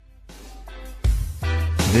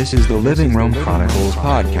This is the Living Room Chronicles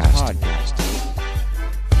podcast.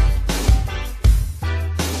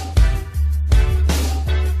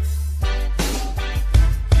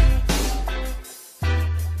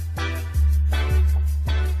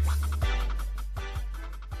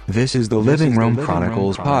 This is the Living Room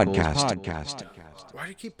Chronicles podcast. Why do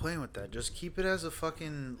you keep playing with that? Just keep it as a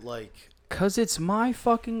fucking, like... Cause it's my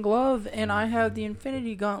fucking glove, and I have the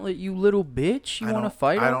Infinity Gauntlet, you little bitch. You want to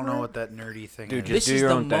fight I don't over know it? what that nerdy thing Dude, is. just This do is your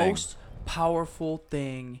the own thing. most powerful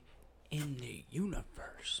thing in the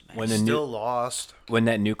universe, man. When the Still new, lost. when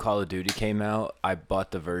that new Call of Duty came out, I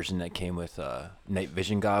bought the version that came with night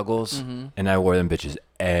vision goggles, and I wore them bitches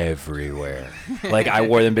everywhere. Like, I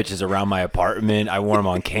wore them bitches around my apartment. I wore them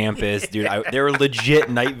on campus, dude. They were legit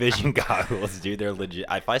night vision goggles, dude. They're legit.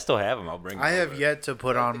 If I still have them, I'll bring them. I have over. yet to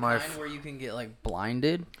put on my... where you can get like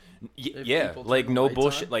blinded. Yeah, people like turn the no lights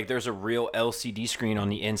bullshit. on? Like, there's a real LCD screen on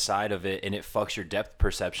the inside of it, and it fucks your depth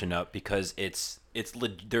perception up because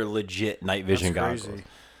they're legit night vision That's goggles. crazy.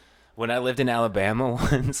 When I lived in Alabama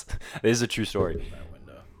once, this is a true story.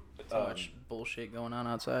 Too much bullshit going on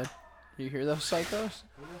outside. You hear those psychos?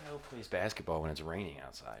 Who the hell plays basketball when it's raining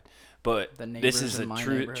outside? But The this neighbors is a in my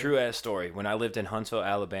true neighborhood. ass story. When I lived in Huntsville,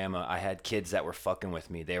 Alabama, I had kids that were fucking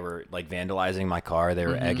with me. They were like vandalizing my car. They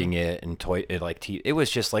were egging it and it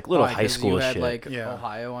was just like little Why, high 'cause school you had, shit. like Yeah.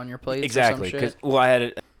 Ohio on your plate. Exactly. Because I had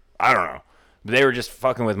it. I don't know. They were just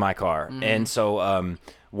fucking with my car. And so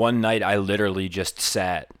one night I literally just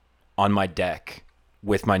sat on my deck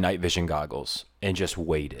with my night vision goggles and just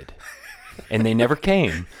waited. And they never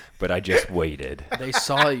came, but I just waited. they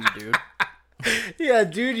saw you, dude. Yeah,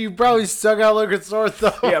 dude, you probably stuck out looking sore,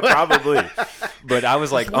 though. Yeah, probably. But I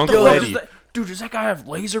was like Uncle Yo, Eddie. Dude, does that guy have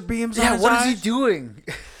laser beams on Yeah, his what is eyes? he doing?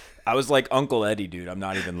 I was like Uncle Eddie, dude. I'm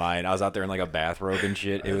not even lying. I was out there in like a bathrobe and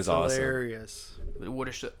shit. It was awesome. Hilarious.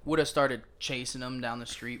 Would have started chasing them down the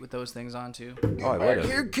street with those things on too. Oh, I would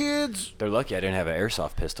Here, have. kids. They're lucky I didn't have an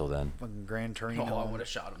airsoft pistol then. Fucking Grand Oh, I Torino. would have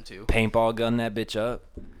shot him too. Paintball gun that bitch up.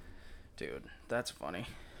 Dude, that's funny.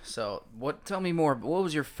 So, tell me more. What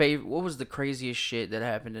was your favorite? What was the craziest shit that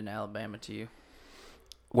happened in Alabama to you?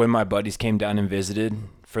 When my buddies came down and visited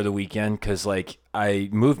for the weekend, because like I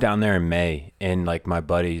moved down there in May and like my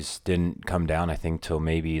buddies didn't come down I think till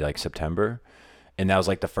maybe like September, and that was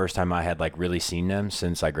like the first time I had like really seen them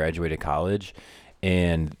since I graduated college,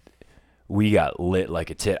 and we got lit like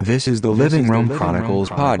a tit. This is the Living Room Chronicles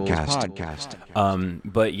podcast.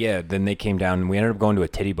 But yeah, then they came down and we ended up going to a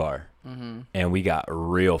titty bar. And we got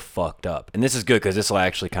real fucked up. And this is good because this will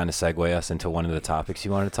actually kind of segue us into one of the topics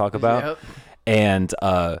you wanted to talk about. Yep. And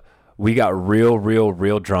we got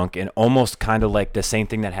real drunk, and almost kind of like the same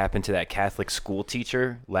thing that happened to that Catholic school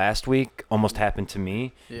teacher last week almost happened to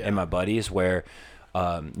me and my buddies, where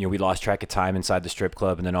we lost track of time inside the strip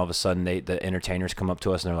club, and then all of a sudden the entertainers come up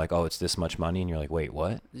to us and they're like, oh, it's this much money, and you're like, wait,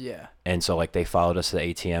 what? Yeah. And so like they followed us to the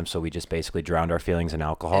ATM, so we just basically drowned our feelings in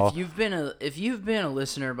alcohol. If you've been a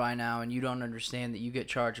listener by now and you don't understand that you get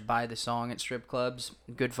charged by the song at strip clubs,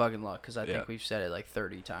 good fucking luck, because I think we've said it like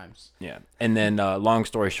 30 times. Yeah. And then long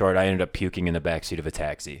story short, I ended up puking in the backseat of a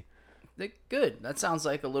taxi. Good. That sounds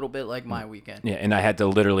like a little bit like my weekend. Yeah, and I had to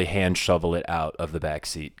literally hand shovel it out of the back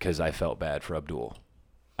seat because I felt bad for Abdul.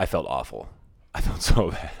 I felt awful. I felt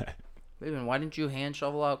so bad. Wait a minute, why didn't you hand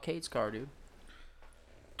shovel out Kate's car, dude?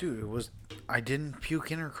 Dude, I didn't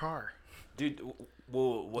puke in her car. Dude,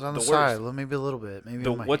 well, It was on the side, maybe a little bit. Maybe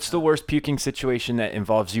on my what's hand. the worst puking situation that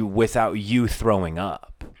involves you without you throwing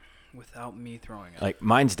up? Without me throwing up. Like,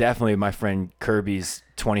 mine's definitely my friend Kirby's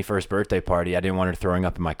 21st birthday party. I didn't want her throwing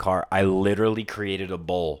up in my car. I literally created a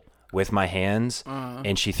bowl with my hands,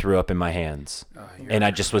 and she threw up in my hands. And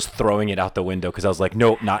I just was throwing it out the window because I was like,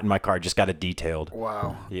 nope, not in my car. Just got it detailed.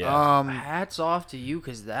 Wow. Yeah. Hats off to you,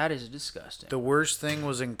 because that is disgusting. The worst thing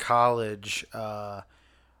was in college,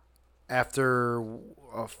 after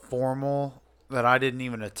a formal that I didn't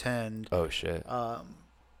even attend. Oh, shit.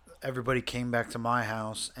 Everybody came back to my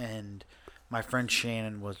house, and my friend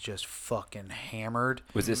Shannon was just fucking hammered.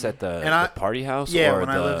 Was this at the And party house? Yeah, or when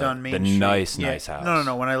I lived on Main the Street. nice Yeah. house?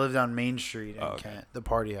 No. When I lived on Main Street in Kent, the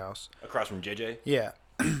party house. Across from JJ? Yeah.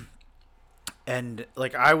 And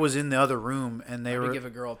like I was in the other room, and they I were would give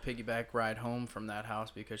a girl a piggyback ride home from that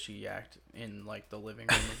house because she yacked in like the living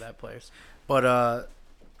room of that place. But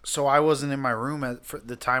so I wasn't in my room for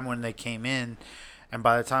the time when they came in, and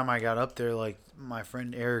by the time I got up there, like my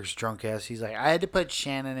friend Eric's drunk ass, he's like, I had to put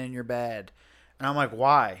Shannon in your bed. And I'm like,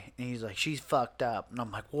 why? And he's like, she's fucked up. And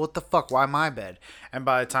I'm like, well, what the fuck? Why my bed? And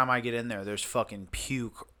by the time I get in there, there's fucking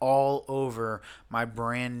puke all over my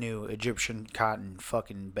brand new Egyptian cotton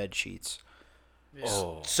fucking bed sheets.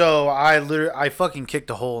 Oh. So I fucking kicked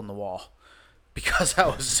a hole in the wall because I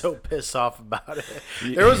was so pissed off about it.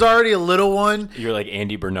 There was already a little one. You're like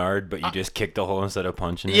Andy Bernard, but you just kicked the hole instead of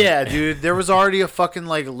punching it. Yeah, dude. There was already a fucking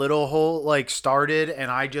like little hole like started, and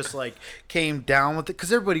I just like came down with it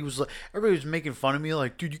because everybody was making fun of me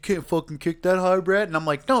like, dude, you can't fucking kick that high, Brett. And I'm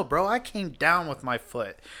like, no, bro, I came down with my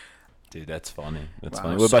foot. Dude, that's funny. That's Wow,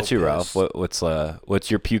 funny. I'm What about so you, Ralph? pissed.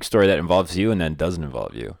 What's your puke story that involves you and then doesn't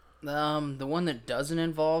involve you? The one that doesn't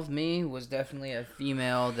involve me was definitely a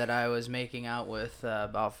female that I was making out with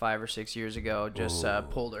about 5 or 6 years ago. Just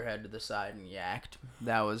pulled her head to the side and yacked.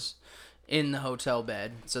 That was in the hotel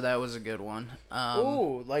bed, so that was a good one.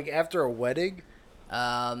 Ooh, like after a wedding?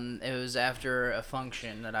 It was after a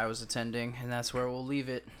function that I was attending, and that's where we'll leave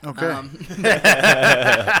it. Okay.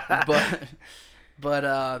 But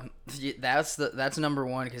that's number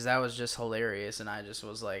one because that was just hilarious, and I just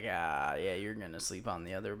was like, yeah, you're gonna sleep on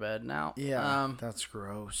the other bed now. Yeah, that's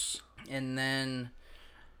gross. And then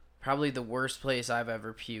probably the worst place I've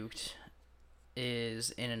ever puked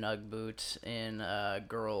is in an Ugg boot in a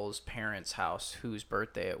girl's parents' house whose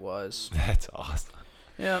birthday it was. That's awesome.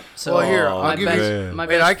 Yep. So Well, here, I'll give you. my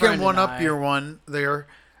Wait, best I can friend one and up your one there.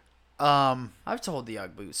 I've told the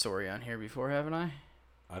Ugg boot story on here before, haven't I?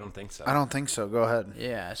 I don't think so. I don't think so. Go ahead.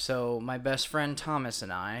 Yeah, so my best friend Thomas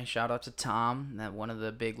and I, shout out to Tom, one of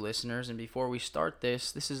the big listeners. And before we start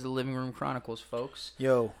this is the Living Room Chronicles, folks.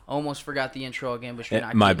 Yo, Almost forgot the intro again, but you're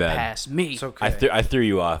not my getting bad. past me. it's okay. I threw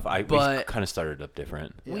you off. We But- kind of started up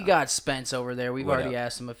different. We Yeah. got Spence over there. We've What already up?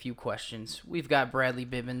 asked him a few questions. We've got Bradley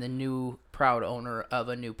Bibbin, the new proud owner of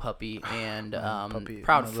a new puppy and puppy,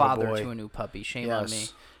 proud my little father boy. to a new puppy. Shame on me.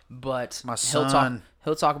 Yes. But My he'll son.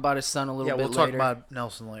 talk about his son a little Yeah, bit we'll talk later. about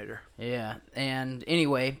Nelson later. Yeah, and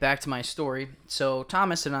anyway, back to my story. So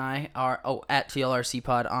Thomas and I are at TLRC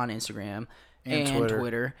Pod on Instagram And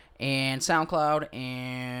Twitter. and SoundCloud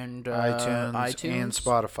and iTunes and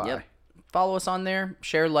Spotify. Yep. Follow us on there.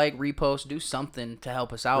 Share, like, repost, do something to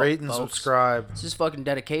help us out. Rate and folks. subscribe. It's just fucking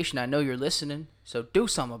dedication. I know you're listening, so do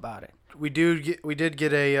something about it. We did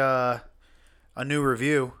get a new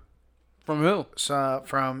review From who?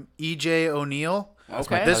 from EJ O'Neill.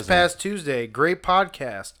 Okay. This past Tuesday, great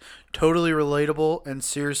podcast, totally relatable and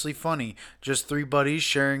seriously funny. Just three buddies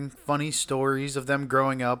sharing funny stories of them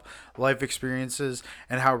growing up, life experiences,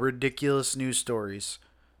 and how ridiculous news stories.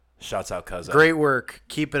 Shouts out, cousin. Great work.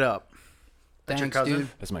 Keep it up. That's your Thanks, cousin? dude.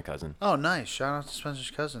 That's my cousin. Oh, nice. Shout out to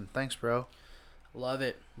Spencer's cousin. Thanks, bro. Love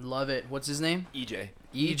it. Love it. What's his name? EJ.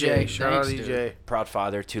 EJ. Shout out Thanks, EJ. dude. Proud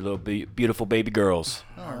father, two little beautiful baby girls.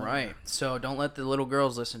 All right. So don't let the little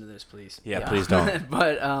girls listen to this, please. Yeah, please don't.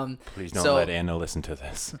 But Please don't so, let Anna listen to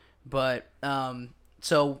this. But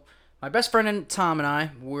so my best friend and Tom and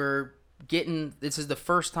I were getting. This is the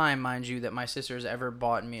first time, mind you, that my sister's ever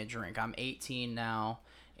bought me a drink. I'm 18 now,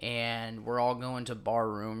 and we're all going to bar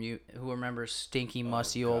room. Who remembers stinky,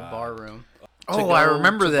 musty old bar room? Oh, I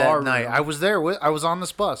remember that bar night. room. I was there. I was on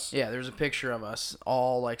this bus. Yeah, there's a picture of us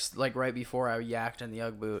all like right before I yacked in the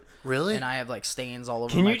Ugg boot. Really? And I have like stains all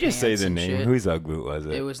over. Can my you just say pants the and name? shit. Whose Ugg boot was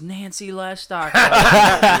it? It was Nancy Lestock.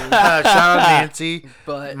 Shout out Nancy,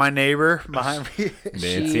 But my neighbor behind me.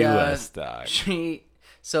 Nancy she, Lestock.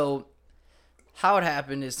 So how it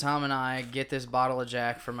happened is Tom and I get this bottle of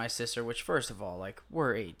Jack for my sister, which first of all, like,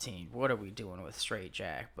 we're 18. What are we doing with straight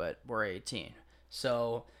Jack? But we're 18.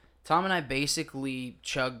 So Tom and I basically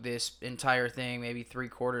chugged this entire thing, maybe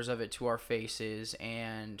 3/4 of it to our faces,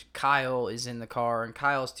 and Kyle is in the car, and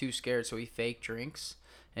Kyle's too scared, so he fake drinks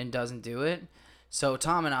and doesn't do it. So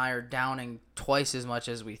Tom and I are downing twice as much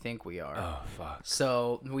as we think we are. Oh, fuck.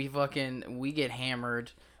 So we get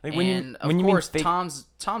hammered. Like, And when you mean course, fake-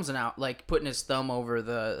 Tom's an out, like putting his thumb over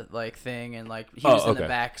the like thing, and like he Oh, was in the okay.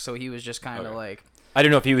 back, so he was just kind of Okay. like I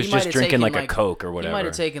don't know if he was he just might have drinking taken, like a Coke or whatever. He might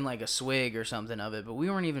have taken like a swig or something of it, but we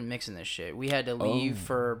weren't even mixing this shit. We had to leave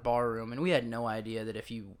for bar room, and we had no idea that if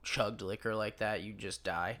you chugged liquor like that, you just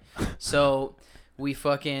die. So we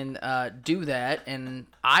fucking do that, and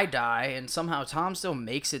I die, and somehow Tom still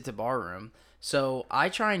makes it to bar room. So I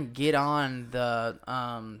try and get on the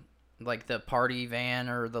like the party van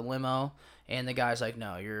or the limo, and the guy's like,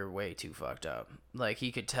 "No, you're way too fucked up." Like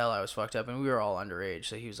he could tell I was fucked up, and we were all underage,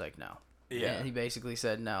 so he was like, "No." Yeah. And he basically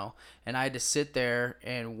said no. And I had to sit there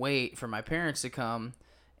and wait for my parents to come.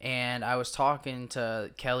 And I was talking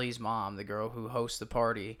to Kelly's mom, the girl who hosts the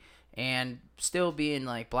party, and still being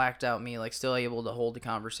like blacked out me, like still able to hold the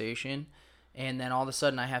conversation. And then all of a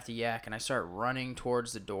sudden I have to yak, and I start running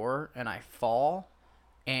towards the door, and I fall.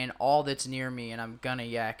 And all that's near me, and I'm gonna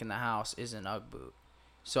yak in the house, is an Ugg boot.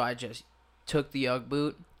 So I just took the Ugg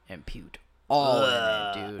boot and puked all in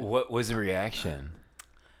it, dude. What was the reaction?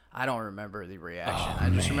 I don't remember the reaction. Oh, I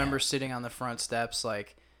just man. remember sitting on the front steps,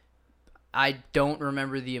 like, I don't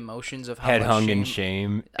remember the emotions of how Head much hung shame. in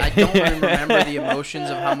shame. I don't remember the emotions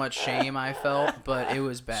of how much shame I felt, but it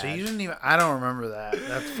was bad. So you didn't even. I don't remember that.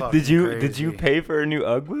 That's fucking Did you crazy. pay for a new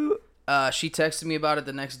UGG boot? She texted me about it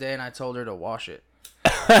the next day, and I told her to wash it.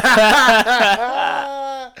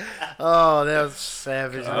 Oh, that was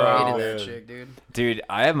savage. I Ralph. hated that chick, dude. Dude,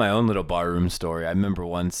 I have my own little barroom story. I remember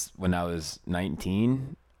once when I was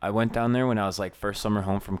 19, I went down there when I was like first summer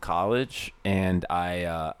home from college, and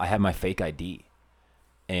I had my fake ID,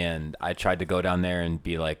 and I tried to go down there and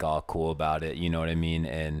be like all cool about it, you know what I mean,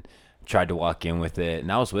 and tried to walk in with it,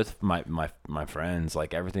 and I was with my friends,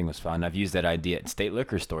 like everything was fine. I've used that ID at state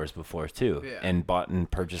liquor stores before too, Yeah. and bought and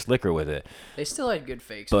purchased liquor with it. They still had good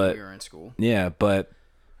fakes But- when we were in school. Yeah, but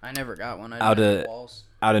I never got one. I Out didn't have of- the walls.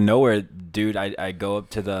 out of nowhere, dude, I go up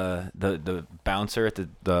to the bouncer at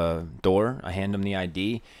the door. I hand him the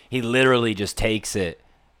ID. He literally just takes it,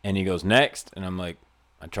 and he goes, next. And I'm like,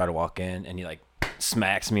 I try to walk in, and he like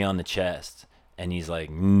smacks me on the chest, and he's like,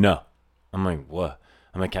 no. I'm like, what?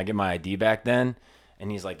 I'm like, can I get my ID back then? And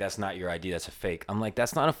he's like, that's not your ID, that's a fake. I'm like,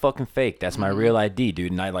 that's not a fucking fake. That's my real ID,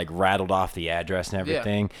 dude. And I like rattled off the address and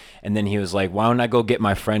everything. And then he was like, why don't I go get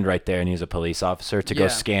my friend right there? And he was a police officer to go Yeah.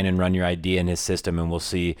 scan and run your ID in his system, and we'll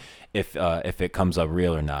see if it comes up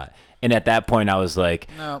real or not. And at that point, I was like,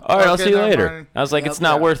 No, all right, I'll okay, see you never later. mind. I was like, Yep, it's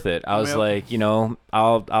not yeah. worth it. I was Yep. like,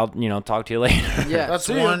 I'll talk to you later. Yeah, That's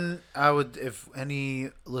see ya. one I would, if any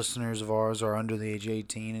listeners of ours are under the age of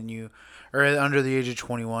 18 and you are under the age of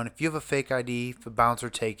 21, if you have a fake ID, if a bouncer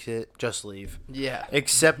takes it, just leave. Yeah.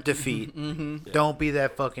 Accept defeat. Don't be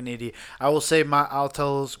that fucking idiot. I will say I'll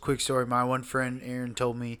tell a quick story. My one friend Aaron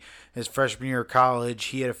told me his freshman year of college,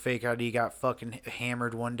 he had a fake ID, got fucking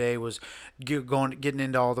hammered one day, was getting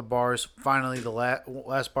into all the bars. Finally, the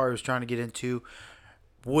last bar he was trying to get into,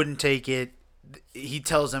 wouldn't take it. He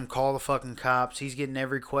tells them, call the fucking cops. He's getting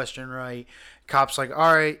every question right. Cop's like,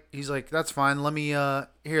 all right. He's like, that's fine. Let me, here,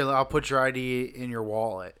 I'll put your ID in your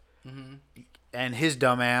wallet. And his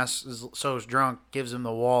dumbass is so drunk, gives him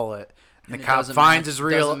the wallet. And the it cop doesn't finds match- his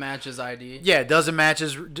real. Doesn't match his ID. Yeah, it doesn't match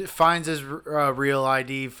his. Finds his real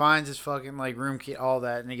ID. Finds his fucking like room key, all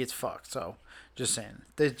that, and he gets fucked. So, just saying,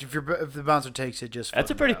 if the bouncer takes it, just That's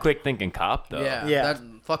a fucking pretty go. quick thinking cop, though. Yeah. Yeah.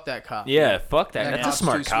 Fuck that cop. Yeah, fuck that. That That's a cop's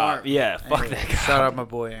smart too cop. smart. Yeah, fuck Anyway, that cop. Shout out my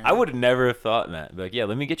boy. Aaron. I would have never have thought that. Like, yeah,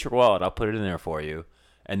 let me get your wallet. I'll put it in there for you.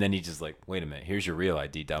 And then he just like, wait a minute. Here's your real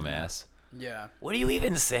ID, dumbass. Yeah. What do you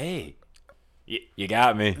even say? You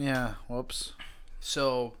got me. Yeah. Whoops.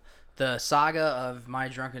 So the saga of my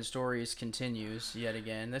drunken stories continues yet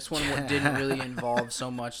again. This one didn't really involve so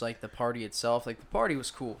much like the party itself. Like the party was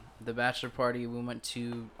cool. The bachelor party, we went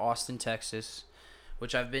to Austin, Texas,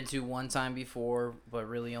 which I've been to one time before, but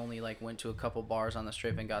really only like went to a couple bars on the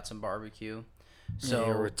strip and got some barbecue. So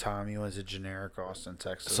So with Tommy was a generic Austin,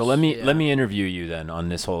 Texas. So let Yeah. me interview you then on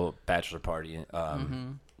this whole bachelor party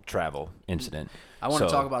travel incident. I want to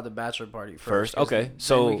So- talk about the bachelor party First, 'cause okay, then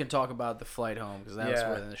so- we can talk about the flight home because that's Yeah.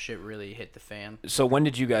 where the shit really hit the fan. So when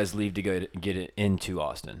did you guys leave to get it into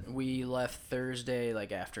Austin? We left Thursday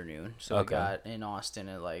like afternoon, so Okay. we got in Austin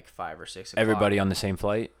at like 5 or 6 o'clock. Everybody on the same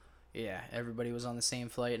flight? Yeah, everybody was on the same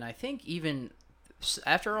flight, and I think even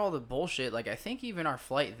after all the bullshit, like I think even our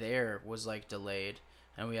flight there was like delayed,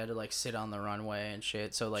 and we had to like sit on the runway and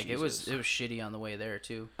shit. So like it was shitty on the way there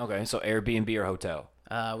too. Okay, so Airbnb or hotel?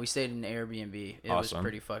 We stayed in an Airbnb. It was Awesome.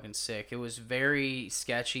 pretty fucking sick. It was very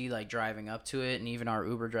sketchy, like driving up to it, and even our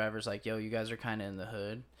Uber driver's like, "Yo, you guys are kind of in the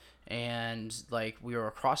hood." And like we were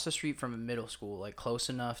across the street from a middle school, like close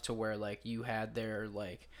enough to where like you had their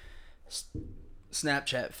like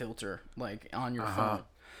Snapchat filter like on your phone.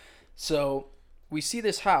 So we see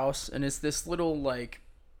this house, and it's this little like,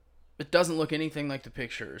 it doesn't look anything like the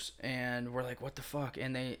pictures, and we're like, what the fuck?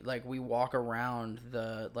 And they like, we walk around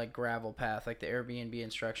the like gravel path, like the Airbnb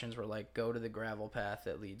instructions were like, go to the gravel path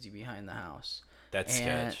that leads you behind the house. That's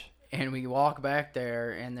and, sketch. And we walk back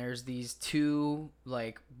there, and there's these two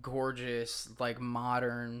like gorgeous like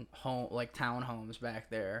modern home like townhomes back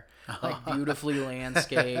there, like beautifully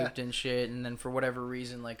landscaped and shit. And then for whatever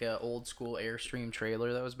reason, like a old school Airstream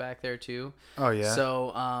trailer that was back there too. Oh yeah.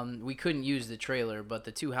 So we couldn't use the trailer, but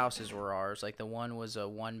the two houses were ours. Like the one was a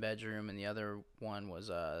 1-bedroom, and the other one was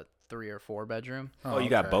a 3 or 4 bedroom. Oh, you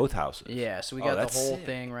got okay. both houses. Yeah, so we Oh, got the that's whole sick.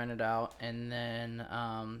 thing rented out, and then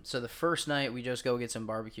so the first night we just go get some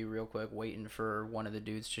barbecue real quick, waiting for one of the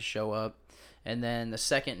dudes to show up, and then the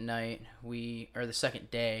second night the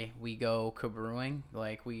second day we go cabrewing,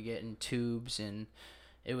 like we get in tubes, and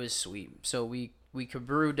it was sweet. So we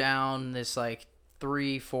cabrew down this like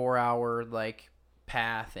 3-4 hour like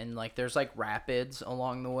path, and like there's like rapids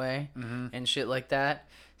along the way and shit like that.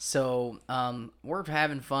 So we're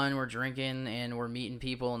having fun, we're drinking, and we're meeting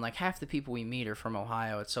people, and like half the people we meet are from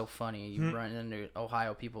Ohio. It's so funny. You run into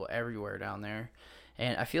Ohio people everywhere down there,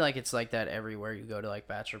 and I feel like it's like that everywhere you go to like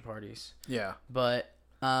bachelor parties. Yeah. But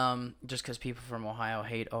just because people from Ohio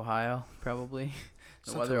hate Ohio, probably.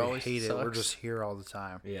 The weather we always hate sucks. it. We're just here all the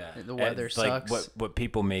time. Yeah, The weather It's like sucks. what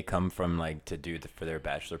people may come from like to do for their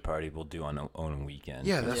bachelor party will do on a weekend.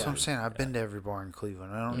 Yeah, that's Yeah. what I'm saying. I've been to every bar in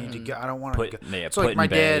Cleveland. I don't need to go. I don't want to Put- go. yeah, It's like Put my in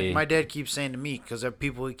Bay. dad. My dad keeps saying to me because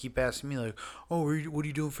people keep asking me like, "Oh, what are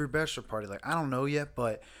you doing for your bachelor party?" Like, I don't know yet,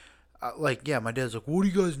 but like, yeah, my dad's like, "What do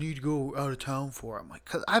you guys need to go out of town for?" I'm like,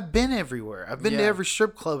 "Cause I've been everywhere. I've been to Yeah. every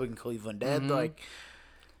strip club in Cleveland, Dad." Like,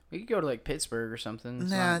 We could go to like Pittsburgh or something.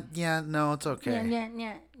 It's nah, not- yeah, no, it's okay.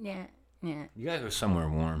 yeah. You gotta go somewhere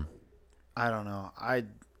warm, I don't know.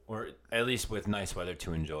 or at least with nice weather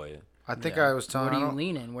to enjoy it. I think Yeah. I was telling. What are I you don't-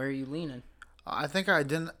 leaning? Where are you leaning? I think I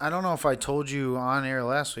didn't. I don't know if I told you on air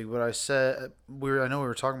last week, but I said I know we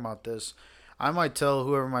were talking about this. I might tell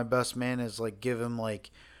whoever my best man is, like, give him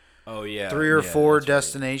like Oh yeah, 3 or yeah, 4 that's right.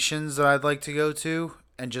 destinations that I'd like to go to,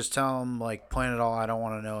 and just tell him like plan it all. I don't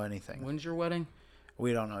want to know anything. When's your wedding?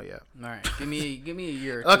 We don't know yet. All right, give me a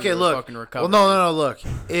year. Or two Okay, to look. fucking Well, recover. no. Look,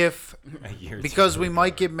 if A year or because two. we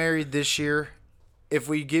might get married this year. If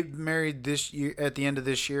we get married this year at the end of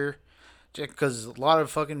this year, because a lot of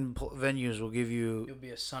fucking venues will give you. You'll be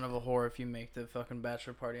a son of a whore if you make the fucking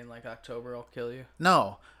bachelor party in like October. I'll kill you.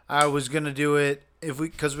 No, I was gonna do it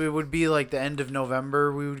because we would be like the end of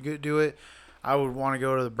November. We would do it. I would want to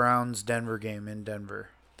go to the Browns Denver game in Denver.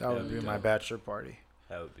 That would be my bachelor party.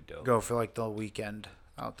 That would be dope. Go for like the weekend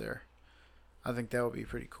out there. I think that would be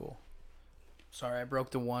pretty cool. Sorry, I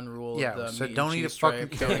broke the one rule. Yeah, of the so meat and don't eat a cheese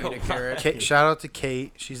stripe. fucking Don't eat a carrot. Kate, shout out to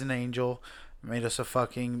Kate. She's an angel. Made us a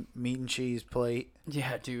fucking meat and cheese plate.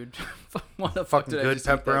 Yeah, dude. What the fuck Fucking did I good just eat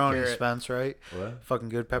that pepperoni, carrot? Spence, right? What? Fucking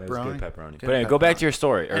good That was pepperoni. good pepperoni. Good But anyway, go back pepperoni. to your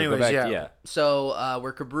story. Or Anyways, go back, yeah. So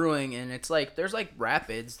we're cabrewing, and it's like there's like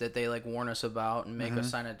rapids that they like warn us about and make us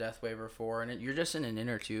sign a death waiver for, and you're just in an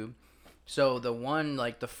inner tube. So the one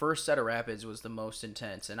like the first set of rapids was the most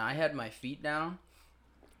intense, and I had my feet down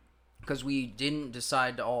because we didn't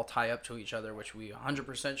decide to all tie up to each other, which we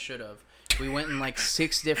 100% should have. We went in like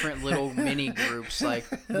 6 different little mini groups, like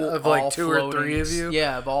Of, like, all 2 or 3 floating- of you?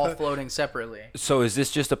 Yeah, of all floating separately. So is this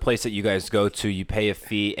just a place that you guys go to? You pay a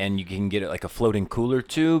fee and you can get it like a floating cooler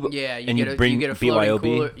tube. Yeah, and you bring you get a floating BYOB.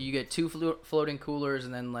 cooler. You get 2 floating coolers,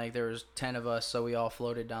 and then like there was 10 of us, so we all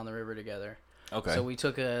floated down the river together. Okay. So we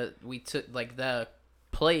took like the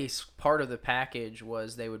place. Part of the package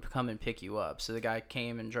was they would come and pick you up. So the guy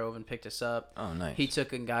came and drove and picked us up. Oh, nice. He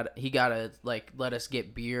took and got to like let us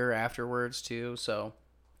get beer afterwards too. So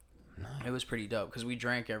it was pretty dope because we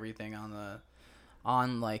drank everything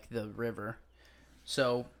on like the river.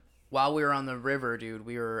 So while we were on the river, dude,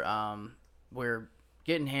 we were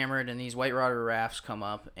getting hammered, and these white water rafts come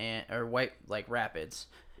up or white like rapids,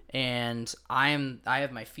 and I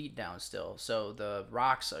have my feet down still, so the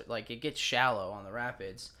rocks are, like it gets shallow on the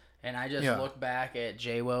rapids, and I just look back at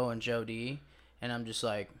J-Wo and Joe D, and I'm just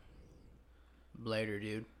like, later,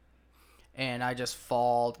 dude. And I just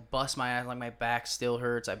fall, bust my ass, like my back still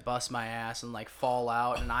hurts. I bust my ass and like fall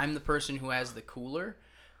out, and I'm the person who has the cooler.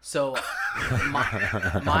 So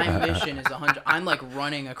my mission is 100. I'm like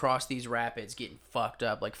running across these rapids, getting fucked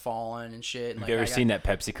up, like falling and shit. And, Have like, you ever I got- seen that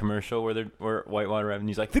Pepsi commercial where Whitewater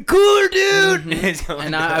Revenue's like, the cooler dude?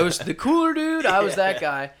 And I was the cooler dude. I was that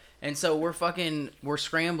guy. And so we're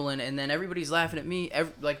scrambling, and then everybody's laughing at me.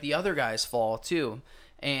 Like the other guys fall too.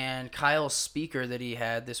 And Kyle's speaker that he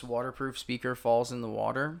had, this waterproof speaker, falls in the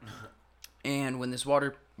water. And when this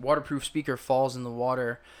waterproof speaker falls in the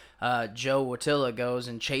water, Joe Watilla goes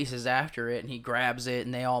and chases after it, and he grabs it,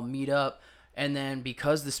 and they all meet up. And then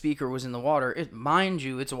because the speaker was in the water, mind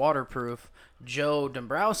you, it's waterproof. Joe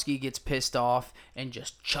Dombrowski gets pissed off and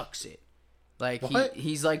just chucks it. Like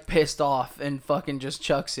he's like pissed off and fucking just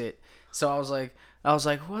chucks it. So I was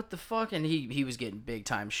like, what the fuck? And he was getting big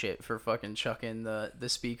time shit for fucking chucking the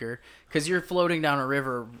speaker, because you're floating down a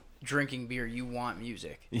river drinking beer. You want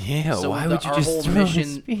music. Yeah, So why the- would you our just whole throw mission-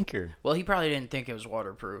 a speaker? Well, he probably didn't think it was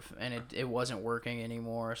waterproof, and it wasn't working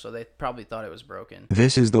anymore, so they probably thought it was broken.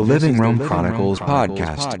 This is the Living Room Chronicles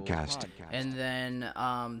podcast. And then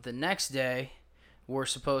the next day,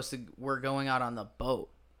 we're going out on the boat.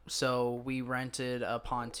 So we rented a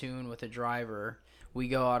pontoon with a driver. We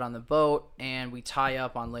go out on the boat, and we tie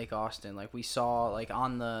up on Lake Austin. Like we saw, like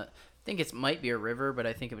on the, I think it might be a river, but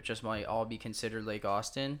I think it just might all be considered Lake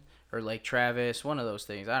Austin or Lake Travis, one of those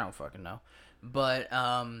things. I don't fucking know. But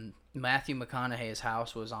Matthew McConaughey's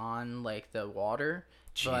house was on like the water,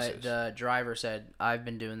 But the driver said, I've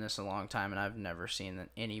been doing this a long time, and I've never seen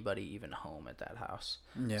anybody even home at that house.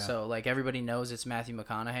 Yeah. So, like, everybody knows it's Matthew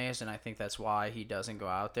McConaughey's, and I think that's why he doesn't go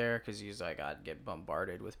out there, because he's like, I'd get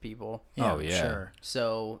bombarded with people. Yeah, Oh, yeah. Sure.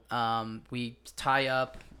 So, we tie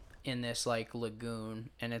up in this, like, lagoon,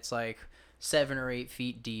 and it's, like, 7 or 8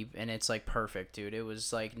 feet deep, and it's, like, perfect, dude. It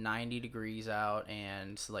was, like, 90 degrees out,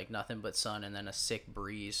 and, like, nothing but sun, and then a sick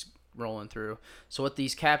breeze rolling through. So what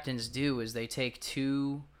these captains do is they take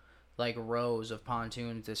 2 like rows of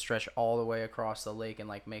pontoons that stretch all the way across the lake and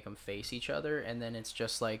like make them face each other, and then it's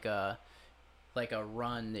just like a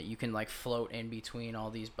run that you can like float in between all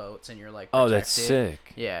these boats, and you're like protected. Oh, that's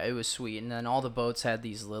sick. Yeah, it was sweet. And then all the boats had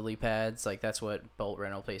these lily pads. Like, that's what boat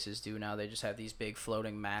rental places do now. They just have these big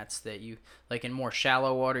floating mats that you, like, in more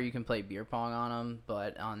shallow water you can play beer pong on them,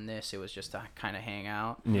 but on this it was just to kind of hang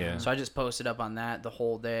out. Yeah. So I just posted up on that the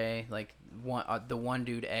whole day. Like, the one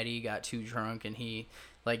dude, Eddie, got too drunk and he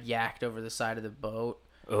like yacked over the side of the boat.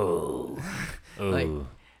 Oh. Like,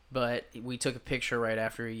 but we took a picture right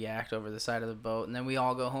after he yacked over the side of the boat, and then we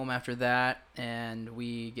all go home after that, and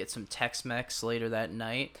we get some Tex-Mex later that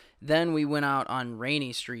night. Then we went out on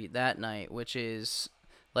Rainy Street that night, which is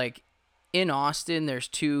like, in Austin, there's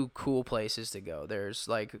 2 cool places to go. There's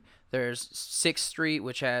 6th Street,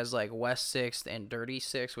 which has like West 6th, and Dirty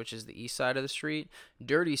 6th, which is the east side of the street.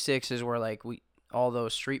 Dirty 6th is where like all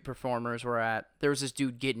those street performers were at. There was this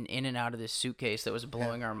dude getting in and out of this suitcase that was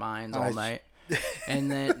blowing our minds all night. And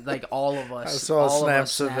then like all of us, I saw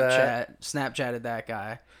snaps of that. Snapchatted that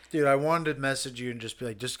guy. Dude, I wanted to message you and just be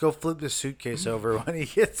like, just go flip the suitcase over when he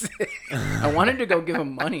gets it. I wanted to go give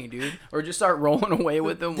him money, dude, or just start rolling away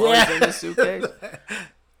with him while he's in the suitcase.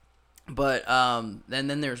 But and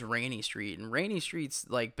then there's Rainy Street, and Rainy Street's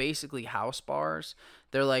like basically house bars.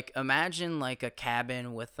 They're like, imagine like a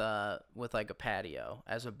cabin with like a patio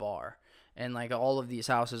as a bar, and like all of these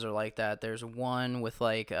houses are like that. There's one with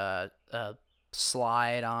like a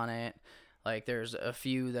slide on it. Like, there's a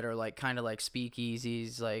few that are like kind of like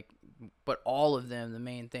speakeasies, like, but all of them, the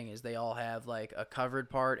main thing is they all have like a covered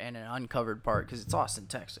part and an uncovered part, because it's Austin,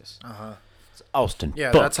 Texas. It's Austin.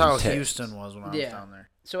 Yeah, that's how Texas. Houston was when I was down there.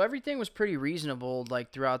 So everything was pretty reasonable,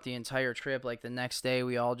 like, throughout the entire trip. Like, the next day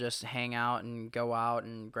we all just hang out and go out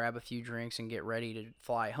and grab a few drinks and get ready to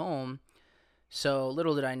fly home. So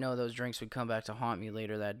little did I know those drinks would come back to haunt me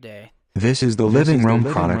later that day. This is the Living Room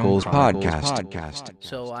Chronicles podcast.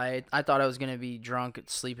 So I thought I was going to be drunk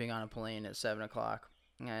sleeping on a plane at 7 o'clock,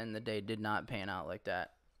 and the day did not pan out like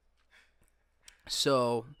that.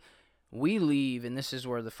 So we leave, and this is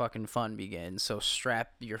where the fucking fun begins. So strap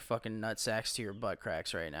your fucking nutsacks to your butt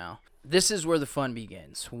cracks right now. This is where the fun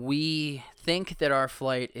begins. We think that our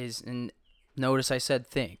flight is in... Notice I said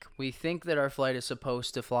think. We think that our flight is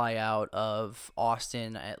supposed to fly out of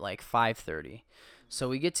Austin at like 5:30. So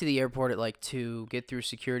we get to the airport at like 2, get through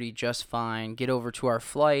security just fine, get over to our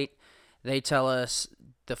flight. They tell us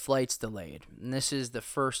the flight's delayed. And this is the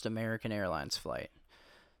first American Airlines flight.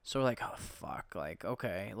 So we're like, oh, fuck. Like,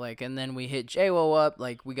 okay. Like, and then we hit JWO up.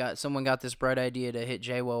 Like, someone got this bright idea to hit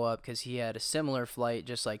JWO up because he had a similar flight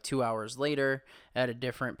just like 2 hours later at a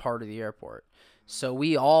different part of the airport. So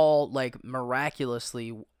we all, like,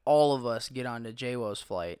 miraculously, all of us get onto JWO's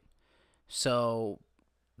flight. So...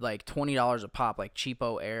 like $20 a pop, like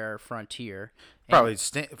cheapo Air Frontier. Probably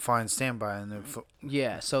fine standby in there.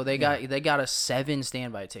 Yeah, so they got us 7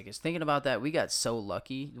 standby tickets. Thinking about that, we got so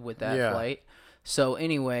lucky with that flight. So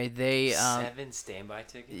anyway, they 7 standby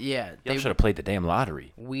tickets. Yeah, They should have played the damn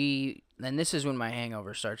lottery. And this is when my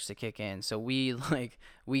hangover starts to kick in. So we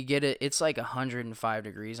get it. It's like 105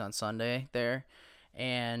 degrees on Sunday there,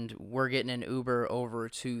 and we're getting an Uber over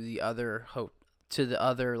to the other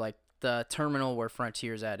like. The terminal where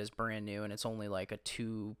Frontier's at is brand new, and it's only like a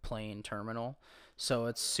 2-plane terminal, so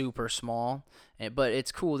it's super small. But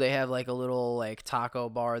it's cool. They have like a little like taco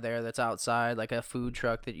bar there that's outside, like a food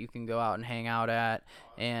truck that you can go out and hang out at,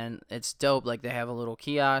 and it's dope. Like, they have a little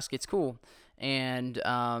kiosk. It's cool. And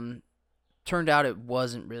turned out it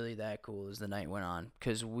wasn't really that cool as the night went on,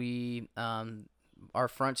 because our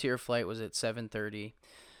Frontier flight was at 7:30.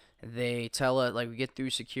 They tell us, like, we get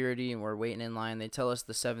through security and we're waiting in line. They tell us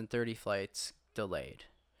the 7:30 flight's delayed.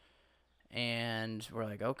 And we're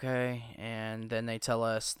like, okay. And then they tell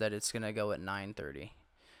us that it's going to go at 9:30.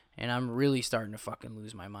 And I'm really starting to fucking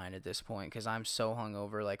lose my mind at this point, because I'm so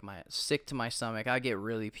hungover, like, sick to my stomach. I get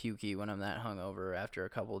really pukey when I'm that hungover after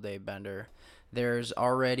a couple-day bender. there's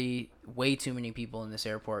already way too many people in this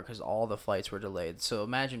airport because all the flights were delayed. So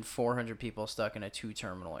imagine 400 people stuck in a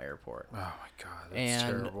 2-terminal airport. Oh my god, that's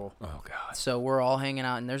terrible. Oh god. So we're all hanging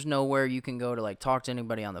out, and there's nowhere you can go to like talk to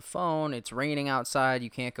anybody on the phone. It's raining outside. You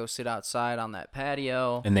can't go sit outside on that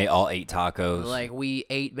patio. And they all ate tacos. Like, we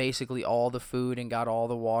ate basically all the food and got all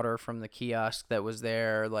the water from the kiosk that was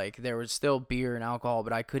there. Like, there was still beer and alcohol,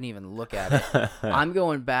 but I couldn't even look at it. I'm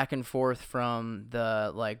going back and forth from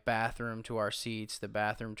the like bathroom to our seats,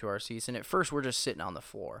 and at first we're just sitting on the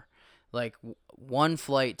floor. Like, one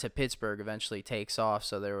flight to Pittsburgh eventually takes off,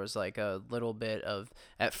 so there was like a little bit of,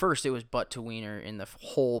 at first it was butt to wiener in the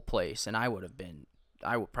whole place, and I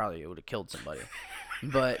probably would have killed somebody.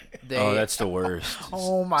 But they, oh, that's the worst.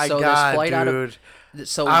 Oh my so this god, flight dude!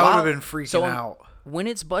 so I would while- have been freaking out. When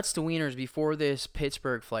it's butts to wieners before this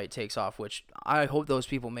Pittsburgh flight takes off, which I hope those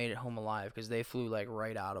people made it home alive because they flew like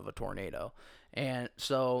right out of a tornado. And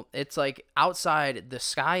so it's like outside, the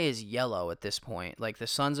sky is yellow at this point. Like, the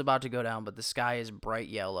sun's about to go down, but the sky is bright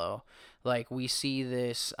yellow. Like, we see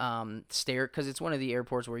this stair, because it's one of the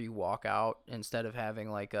airports where you walk out instead of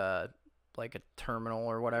having like a terminal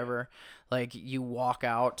or whatever. Like, you walk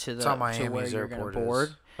out to the to where you're gonna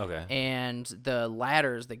board. Okay. And the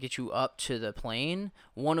ladders that get you up to the plane,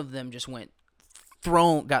 one of them just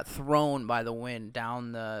got thrown by the wind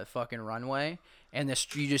down the fucking runway. And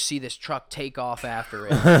you just see this truck take off after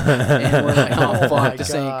it. And we're like, oh, fuck,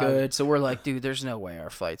 this ain't good. So we're like, dude, there's no way our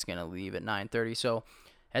flight's going to leave at 9:30. So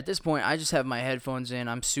at this point, I just have my headphones in.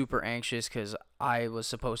 I'm super anxious because I was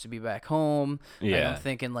supposed to be back home. Yeah. And I'm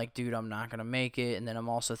thinking, like, dude, I'm not going to make it. And then I'm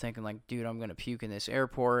also thinking, like, dude, I'm going to puke in this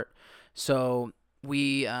airport. So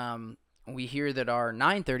we hear that our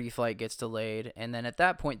 9:30 flight gets delayed, and then at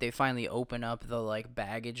that point they finally open up the like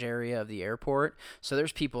baggage area of the airport. So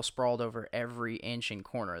there's people sprawled over every inch and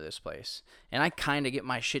corner of this place. And I kind of get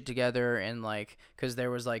my shit together, and like, because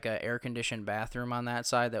there was like a air conditioned bathroom on that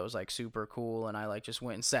side that was like super cool, and I like just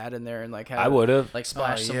went and sat in there and like had I would have. like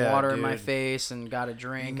splashed some water in my face and got a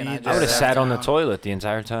drink, and I need just I would have that sat on the down. toilet the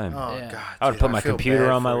entire time. Oh Yeah. god, I would dude, put my feel computer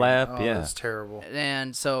bad on my for you. lap, Oh, yeah. that's terrible.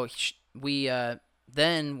 And so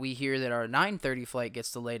then we hear that our 9:30 flight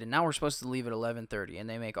gets delayed, and now we're supposed to leave at 11:30, and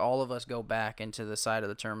they make all of us go back into the side of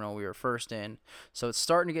the terminal we were first in. So it's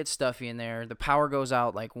starting to get stuffy in there. The power goes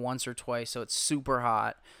out like once or twice, so it's super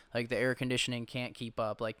hot. Like, the air conditioning can't keep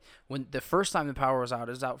up. Like, when the first time the power was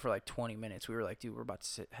out for like 20 minutes. We were like, dude, we're about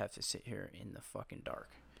to have to sit here in the fucking dark.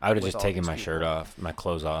 I would have with just all taken these my people. shirt off, my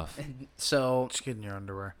clothes off, So Just get in your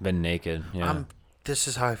underwear. been naked. Yeah. This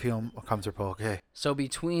is how I feel comfortable. Okay. So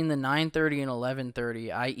between the 9:30 and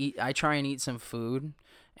 11:30, I try and eat some food,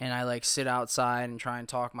 and I like sit outside and try and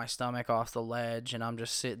talk my stomach off the ledge, and I'm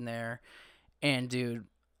just sitting there. And dude,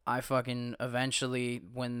 I fucking eventually,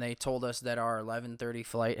 when they told us that our 11:30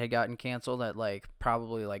 flight had gotten canceled at like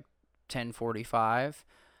probably like 10:45,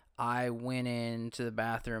 I went into the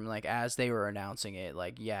bathroom like as they were announcing it,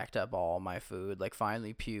 like yacked up all my food, like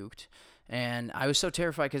finally puked. And I was so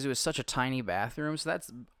terrified because it was such a tiny bathroom. So that's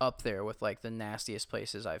up there with like the nastiest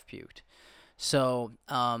places I've puked. So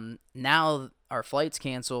now our flight's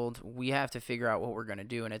canceled. We have to figure out what we're going to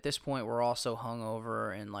do. And at this point, we're all so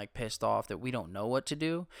hungover and like pissed off that we don't know what to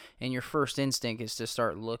do. And your first instinct is to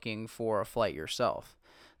start looking for a flight yourself.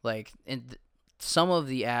 Like, some of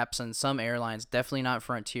the apps and some airlines, definitely not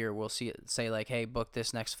Frontier, will say like, hey, book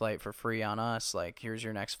this next flight for free on us. Like, here's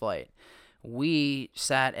your next flight. We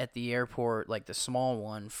sat at the airport, like the small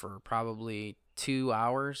one, for probably 2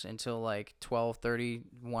 hours until like 12:30,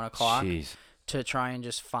 1 o'clock. Jeez. To try and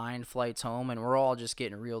just find flights home. And we're all just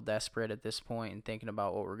getting real desperate at this point and thinking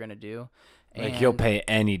about what we're going to do. Like, you'll pay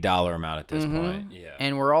any dollar amount at this Mhm. point. Yeah.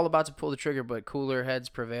 And we're all about to pull the trigger, but cooler heads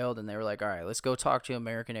prevailed, and they were like, all right, let's go talk to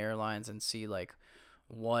American Airlines and see like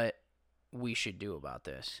what we should do about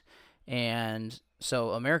this. And so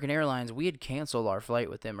American Airlines, we had canceled our flight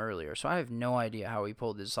with them earlier, so I have no idea how we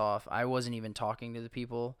pulled this off. I wasn't even talking to the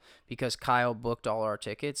people because Kyle booked all our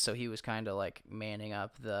tickets, so he was kind of like manning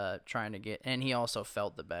up trying to get, and he also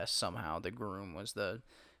felt the best somehow. The groom was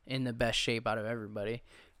in the best shape out of everybody.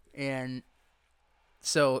 And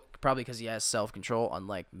so probably because he has self-control,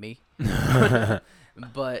 unlike me.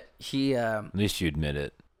 But he At least you admit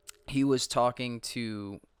it. he was talking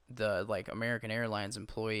to the like American Airlines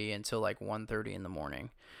employee until like 1:30 in the morning.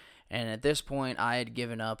 And at this point, I had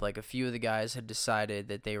given up. Like, a few of the guys had decided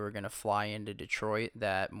that they were going to fly into Detroit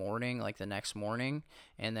that morning, like the next morning.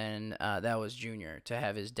 And then that was Junior, to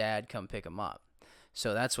have his dad come pick him up.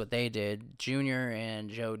 So that's what they did. Junior and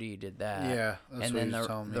Jody did that. Yeah, that's and what then he was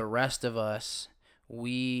telling me. the rest of us,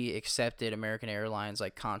 we accepted American Airlines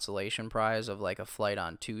like consolation prize of like a flight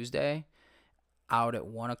on Tuesday. out at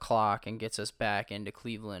 1 o'clock and gets us back into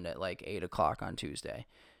Cleveland at like 8 o'clock on Tuesday.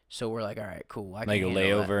 So we're like, all right, cool. I can Like a handle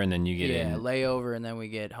layover, that. and then you get in. Yeah, layover, and then we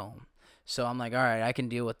get home. So I'm like, all right, I can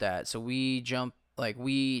deal with that. So we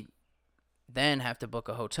then have to book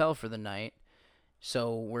a hotel for the night.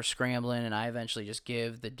 So we're scrambling, and I eventually just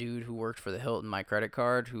give the dude who worked for the Hilton my credit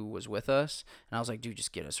card who was with us. And I was like, dude,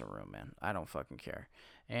 just get us a room, man. I don't fucking care.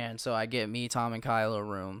 And so I get me, Tom, and Kyle a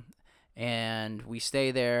room. And we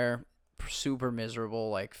stay there, super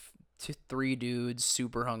miserable, like 3 dudes,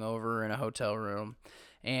 super hungover in a hotel room.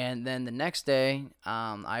 And then the next day,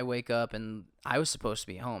 I wake up, and I was supposed to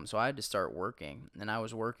be home, so I had to start working. And I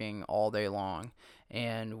was working all day long.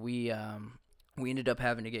 And we ended up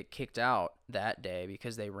having to get kicked out that day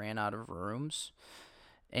because they ran out of rooms.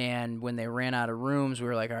 And when they ran out of rooms, we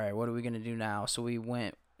were like, all right, what are we going to do now? So we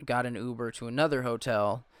got an Uber to another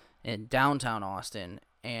hotel in downtown Austin.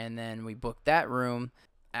 And then we booked that room.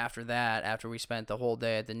 After that, after we spent the whole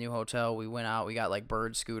day at the new hotel, we went out, we got like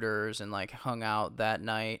bird scooters and like hung out that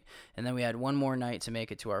night. And then we had one more night to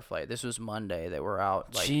make it to our flight. This was Monday that we're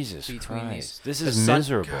out. Like, Jesus between Christ. these. This is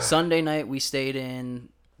miserable. Sunday night, we stayed in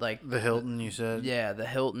like The Hilton, you said? Yeah, the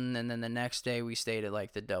Hilton, and then the next day we stayed at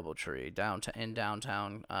like the DoubleTree in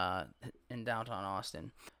downtown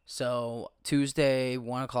Austin. So Tuesday,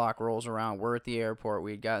 1 o'clock rolls around. We're at the airport.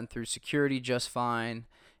 We had gotten through security just fine,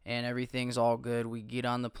 and everything's all good. We get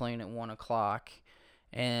on the plane at 1 o'clock,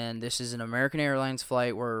 and this is an American Airlines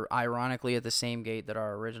flight. We're ironically at the same gate that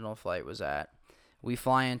our original flight was at. We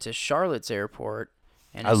fly into Charlotte's airport,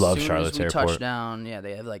 and I love Charlotte's as we airport. touch down, yeah,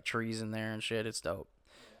 they have like trees in there and shit. It's dope.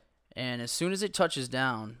 And as soon as it touches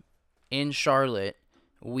down in Charlotte,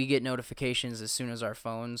 we get notifications as soon as our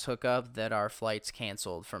phones hook up that our flight's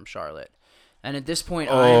canceled from Charlotte. And at this point,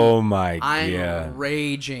 I'm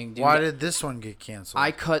raging, dude. Why did this one get canceled?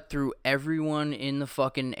 I cut through everyone in the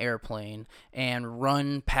fucking airplane and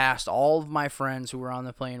run past all of my friends who were on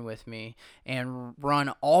the plane with me and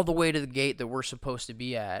run all the way to the gate that we're supposed to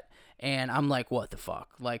be at. And I'm like, what the fuck?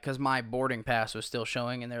 Like, because my boarding pass was still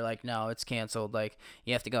showing, and they're like, no, it's canceled. Like,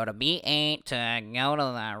 you have to go to B8 to go to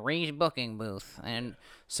the rebooking booth. And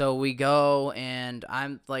so we go, and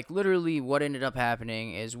I'm like, literally what ended up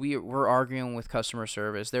happening is we're arguing with customer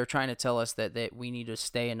service. They're trying to tell us that we need to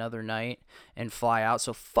stay another night and fly out.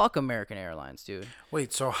 So fuck American Airlines, dude.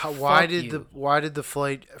 Wait, so why did you. the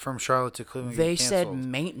flight from Charlotte to Cleveland They get said canceled?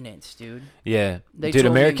 maintenance, dude. Yeah. They Dude,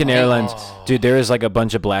 told me American maintenance. Airlines, dude, there was like a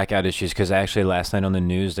bunch of blackout issues because actually last night on the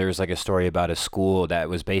news, there was like a story about a school that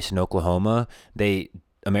was based in Oklahoma.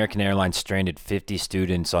 American Airlines stranded 50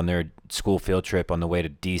 students on their school field trip on the way to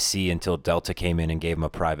D.C. until Delta came in and gave them a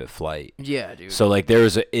private flight. Yeah, dude. So, like, there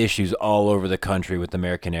was issues all over the country with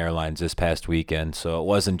American Airlines this past weekend. So it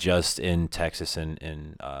wasn't just in Texas and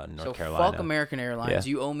in North Carolina. Fuck American Airlines.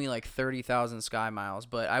 Yeah. You owe me like 30,000 Sky Miles,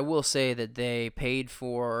 but I will say that they paid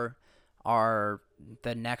for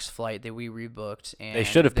the next flight that we rebooked, and They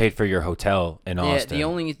should have paid for your hotel in Austin. The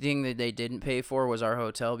only thing that they didn't pay for was our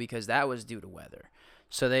hotel because that was due to weather.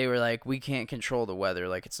 So they were like, we can't control the weather.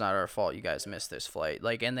 Like, it's not our fault. You guys missed this flight.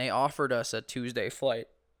 Like, and they offered us a Tuesday flight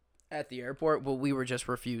at the airport, but we were just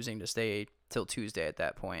refusing to stay till Tuesday at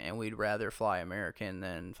that point, and we'd rather fly American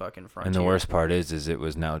than fucking Frontier. And the worst part is it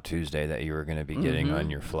was now Tuesday that you were going to be getting on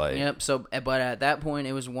your flight. Yep. So, but at that point,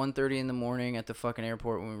 it was 1:30 in the morning at the fucking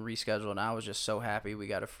airport when we rescheduled, and I was just so happy we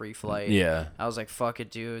got a free flight. Yeah. I was like, fuck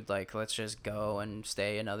it, dude. Like, let's just go and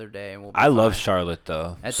stay another day, and we'll be I love fine. Charlotte,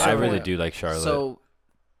 though. At I that really point- do like Charlotte. So,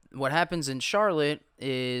 what happens in Charlotte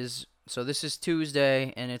is, so this is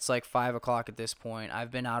Tuesday, and it's like 5 o'clock at this point.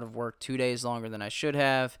 I've been out of work 2 days longer than I should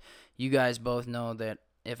have. You guys both know that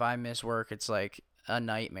if I miss work, it's like a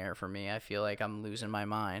nightmare for me. I feel like I'm losing my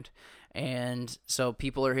mind. And so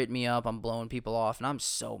people are hitting me up. I'm blowing people off, and I'm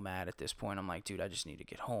so mad at this point. I'm like, dude, I just need to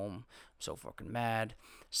get home. I'm so fucking mad.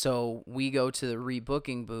 So we go to the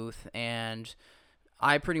rebooking booth, and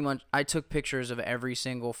I took pictures of every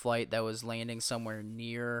single flight that was landing somewhere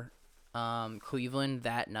near Cleveland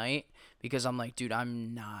that night because I'm like, dude,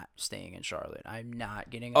 I'm not staying in Charlotte. I'm not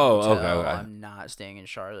getting a hotel. Okay. I'm not staying in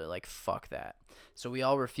Charlotte. Like, fuck that. So we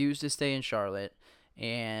all refused to stay in Charlotte,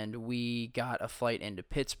 and we got a flight into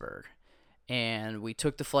Pittsburgh. And we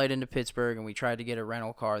took the flight into Pittsburgh, and we tried to get a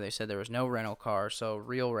rental car. They said there was no rental car, so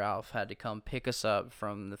Real Ralph had to come pick us up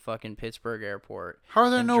from the fucking Pittsburgh airport. How are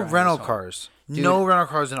there and no drive rental us home. cars? Dude. No rental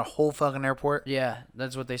cars in a whole fucking airport? Yeah,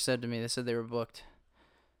 that's what they said to me. They said they were booked.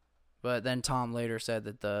 But then Tom later said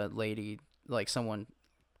that the lady, like someone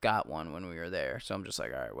got one when we were there, so I'm just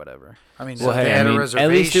like, all right, whatever. I mean, Well, if they hey, had I a mean, reservation.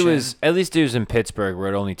 at least it was in Pittsburgh,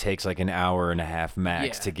 where it only takes like an hour and a half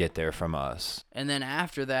max Yeah. to get there from us. And then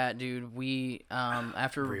after that, dude, we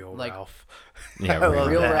after Real like Ralph. Yeah, I love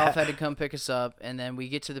really. Real that. Ralph had to come pick us up, and then we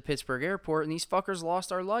get to the Pittsburgh airport, and these fuckers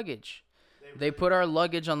lost our luggage. They put our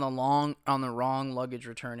luggage on the wrong luggage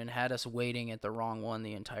return and had us waiting at the wrong one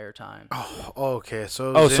the entire time. Oh, okay.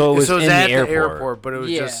 So so it was in at the airport. but it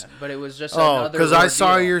was yeah, just. but it was just Oh, another because I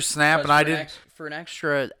saw ordeal. your snap 'Cause and I for an did.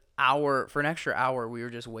 for an extra hour, we were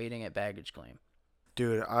just waiting at baggage claim.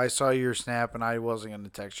 Dude, I saw your snap and I wasn't gonna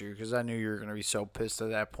text you because I knew you were gonna be so pissed at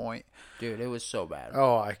that point. Dude, it was so bad.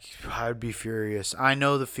 Oh, I'd be furious. I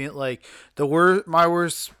know the feel like my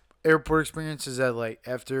worst airport experience is that like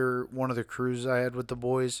after one of the cruises I had with the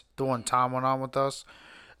boys, the one Tom went on with us,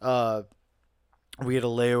 we had a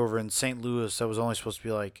layover in St. Louis that was only supposed to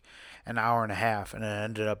be like an hour and a half, and it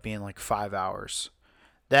ended up being like 5 hours.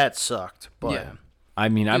 That sucked, but yeah. I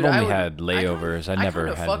mean, I've Dude, only would- had layovers. I never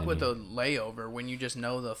kinda had fuck any. with the layover when you just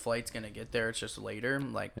know the flight's gonna get there. It's just later.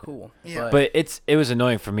 Like, cool. Yeah. But it was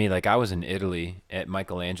annoying for me. Like I was in Italy at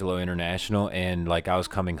Michelangelo International, and like I was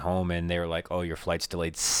coming home, and they were like, "Oh, your flight's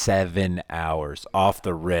delayed 7 hours." Off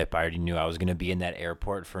the rip, I already knew I was gonna be in that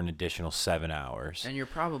airport for an additional 7 hours. And you're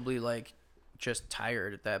probably like just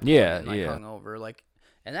tired at that point. Yeah, and, like, yeah. hungover. Like,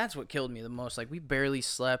 and that's what killed me the most. Like, we barely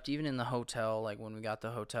slept, even in the hotel. Like, when we got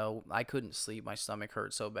the hotel, I couldn't sleep. My stomach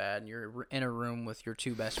hurt so bad. And you're in a room with your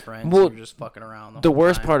two best friends. Well, and you're just fucking around. The whole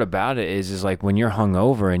worst time. part about it is like when you're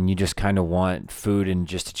hungover and you just kind of want food and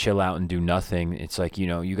just to chill out and do nothing. It's like, you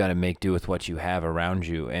know, you got to make do with what you have around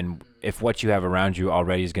you. And if what you have around you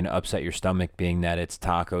already is going to upset your stomach, being that it's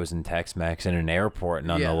tacos and Tex-Mex in an airport,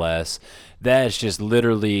 nonetheless, that's just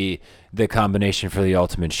literally the combination for the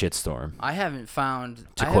ultimate shitstorm. I haven't found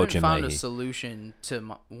To quote Jim a Leahy. solution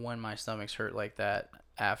to when my stomach's hurt like that.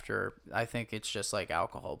 After, I think it's just like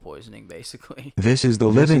alcohol poisoning, basically. This is the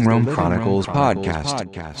Living Room Chronicles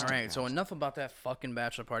podcast. All right, so enough about that fucking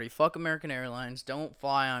bachelor party. Fuck American Airlines. Don't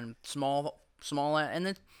fly on small, and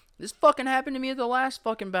then this fucking happened to me at the last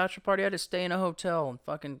fucking bachelor party. I had to stay in a hotel and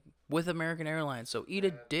fucking with American Airlines. So eat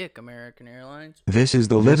a dick, American Airlines. This is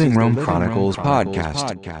the Living Room Chronicles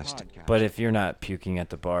podcast. But if you're not puking at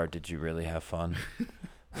the bar, did you really have fun?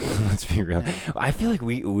 Let's be real. I feel like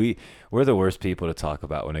we're the worst people to talk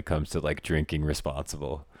about when it comes to like drinking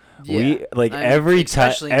responsible. We Yeah. like I mean, every time,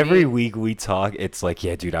 especially every me. week we talk. It's like,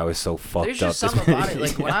 yeah, dude, I was so fucked There's up. just this something about it.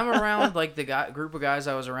 morning. Like when I'm around like the group of guys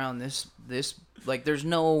I was around, this like there's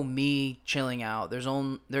no me chilling out. There's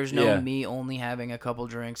no Yeah. me only having a couple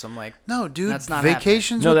drinks. I'm like, no, dude, That's not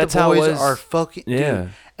vacations happening. No, with that's the how it boys was. are fucking. Yeah. Dude,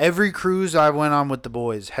 every cruise I went on with the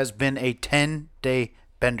boys has been a 10-day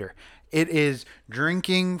bender. It is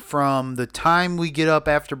drinking from the time we get up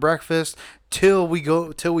after breakfast till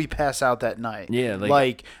we pass out that night. Yeah,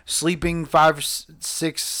 like sleeping 5,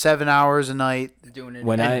 6, 7 hours a night. doing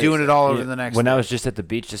it. doing it all over the next When day. I was just at the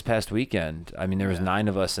beach this past weekend, I mean, there was 9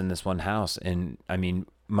 of us in this one house, and I mean,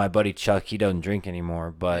 my buddy Chuck, he doesn't drink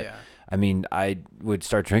anymore, but Yeah. I mean, I would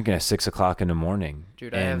start drinking at 6 o'clock in the morning.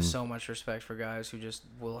 Dude, I have and- so much respect for guys who just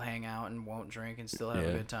will hang out and won't drink and still have a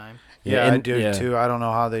Yeah. good time. Yeah, I and- do yeah. too. I don't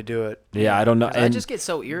know how they do it. Yeah, I don't know. 'Cause I And- just get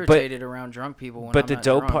so irritated around drunk people. When But I'm the not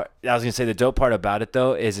dope drunk. part, I was gonna say, the dope part about it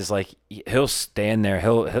though is like he'll stand there,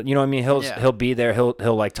 he'll you know what I mean, Yeah. he'll be there, he'll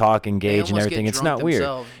like talk, engage, and almost everything. get It's drunk not weird.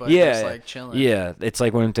 themselves, but Yeah, just, like, chilling. yeah, it's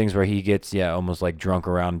like one of the things where he gets almost like drunk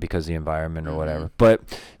around because of the environment or Mm-hmm. whatever. But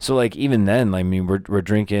so like even then, I mean, we're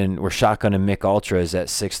drinking, we're shotgunning Mick Ultras at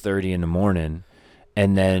 6:30 in the morning.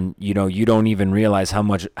 And then, you know, you don't even realize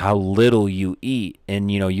how little you eat. And,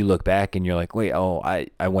 you know, you look back and you're like, wait,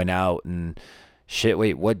 I went out and shit,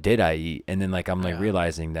 wait, what did I eat? And then, like, I'm like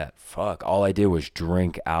realizing that, fuck, all I did was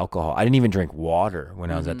drink alcohol. I didn't even drink water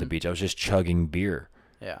when I was at the beach. I was just chugging beer.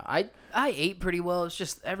 Yeah, I ate pretty well. It's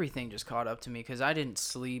just everything just caught up to me because I didn't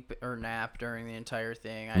sleep or nap during the entire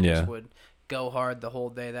thing. I Yeah. just would go hard the whole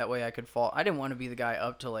day. That way I could fall. I didn't want to be the guy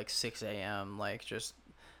up till like 6 a.m. like just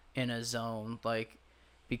in a zone like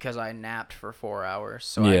because I napped for 4 hours.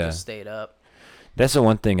 So I Yeah. just stayed up. That's the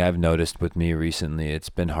one thing I've noticed with me recently. It's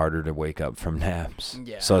been harder to wake up from naps.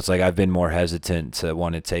 Yeah. So it's like I've been more hesitant to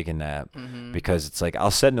want to take a nap because it's like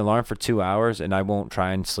I'll set an alarm for 2 hours and I won't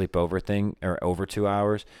try and sleep over over 2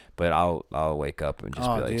 hours, but I'll wake up and just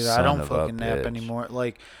be like, dude, son I don't of a fucking nap bitch. anymore.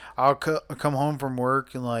 Like, I'll come home from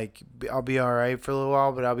work and like I'll be all right for a little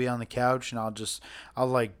while, but I'll be on the couch and I'll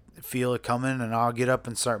like feel it coming and I'll get up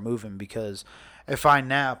and start moving because if I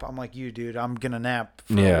nap, I'm like you, dude. I'm gonna nap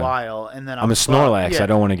for Yeah. a while, and then I'm a Snorlax. Yeah. I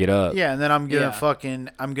don't want to get up. Yeah, and then I'm gonna Yeah.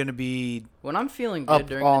 I'm gonna be. When I'm feeling Up good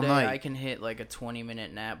during all the day, night. I can hit like a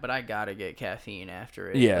 20-minute nap, but I gotta get caffeine after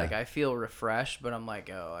it. Yeah. Like I feel refreshed, but I'm like,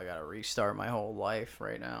 oh, I gotta restart my whole life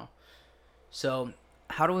right now. So,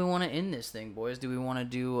 how do we want to end this thing, boys? Do we want to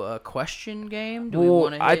do a question game? Do we Well,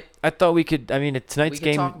 want to hit? I thought we could. I mean, tonight's could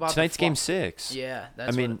game. talk about the Tonight's game flaw- 6. Yeah,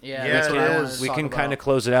 that's I mean, what, yeah, yeah, that's it what I wanted is. to We talk can about kind of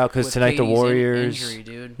close it out because with tonight the Katie's Warriors. injury,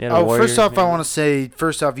 dude. Yeah, the Oh, Warriors, first off, I man. want to say,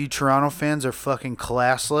 you Toronto fans are fucking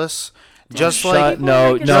classless. Just shut- like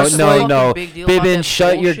No, making no, such a no, fucking no. big deal about Bibbin, that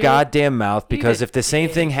shut your bullshit. goddamn mouth because Even- if the same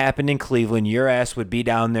yeah. thing happened in Cleveland, your ass would be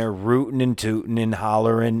down there rooting and tooting and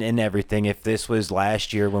hollering and everything if this was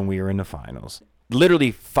last year when we were in the finals.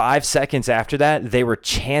 Literally 5 seconds after that, they were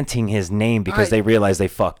chanting his name because they realized they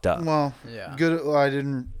fucked up. well, Yeah. good. Well, I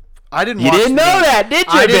didn't. You watch didn't the know game. that, did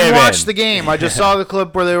you, I didn't Bibbin? watch the game. I just saw the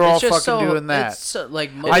clip where they were all It's just fucking so, doing that. It's so,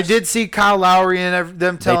 like most, I did see Kyle Lowry and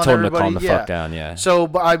them They telling told him to everybody, calm the yeah. fuck down, yeah. So,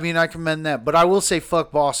 but I mean, I commend that. But I will say,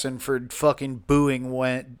 fuck Boston for fucking booing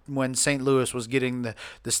when St. Louis was getting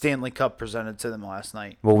the Stanley Cup presented to them last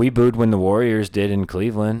night. Well, we booed when the Warriors did in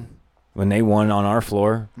Cleveland when they won on our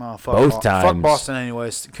floor. Oh, fuck Both Fuck times. Boston,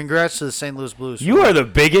 anyways. Congrats to the St. Louis Blues. You are the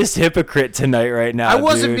biggest hypocrite tonight right now, I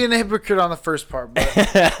wasn't dude. being a hypocrite on the first part, but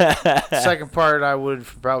second part I would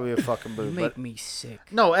probably have fucking you booed. make But me sick.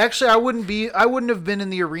 no, actually, I wouldn't have been in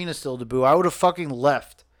the arena still to boo. I would have fucking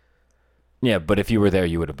left. Yeah, but if you were there,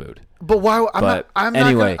 you would have booed. But why? But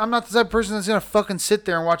anyway. I'm not the type of person that's gonna fucking sit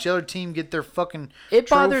there and watch the other team get their fucking. It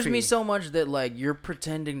bothers trophy. me so much that like you're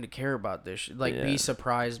pretending to care about this, like Yeah. be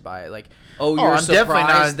surprised by it. Like, oh, Oh, you're I'm definitely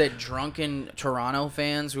surprised not- that drunken Toronto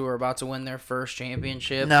fans who are about to win their first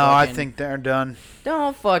championship. No, I fucking- think they're done.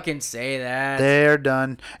 don't fucking say that. They're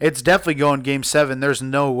done. It's definitely going Game 7. There's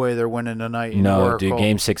no way they're winning tonight. in No, Oracle. dude,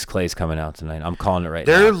 Game 6 Clay's coming out tonight. I'm calling it right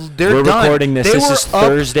They're- now. they're We're done. recording this. They This were is up-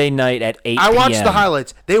 Thursday night at 8 I p.m. watched the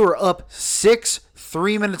highlights. They were up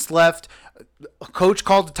 3 minutes left. Coach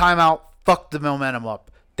called the timeout. Fucked the momentum up.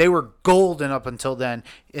 They were golden up until then,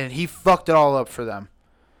 and he fucked it all up for them.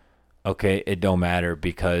 Okay, it don't matter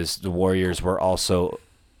because the Warriors were also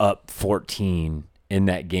up 14 in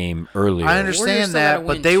that game earlier. I Warriors understand still gotta that,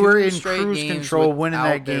 win but they were 2 in straight cruise games control winning without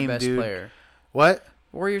that their game, best dude. player. What?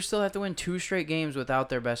 Warriors still have to win 2 straight games without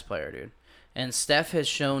their best player, dude. And Steph has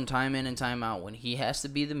shown time in and time out when he has to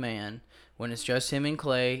be the man, when it's just him and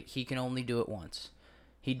Clay, he can only do it once.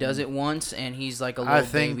 He does it once, and he's like a I little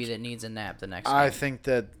think- baby that needs a nap the next I game. think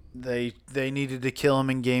that they needed to kill him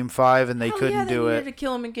in Game 5, and they Hell couldn't yeah, they do needed it. to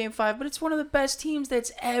kill him in Game 5, but it's one of the best teams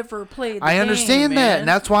that's ever played the I game, understand that, man. and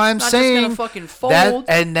that's why I'm Not saying just gonna fucking fold. that,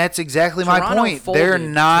 and that's exactly my Toronto point. folded. They're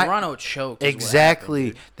not Toronto choked. is what exactly.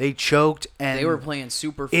 happened, They choked, dude. and They were playing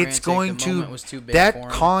super frantic. it's going the to moment was too big that for 'em.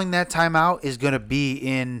 calling that timeout is going to be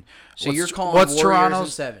in. So you're calling what's Warriors in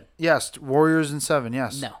Toronto's 7? Yes, Warriors in 7.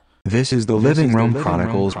 Yes. No. This is the Living Room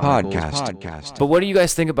Chronicles podcast. But what do you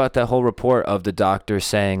guys think about that whole report of the doctor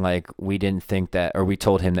saying, like, we didn't think that, or we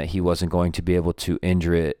told him that he wasn't going to be able to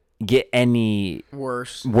get any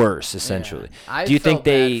Worse. essentially? Yeah. I Do you felt think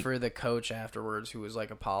they bad for the coach afterwards who was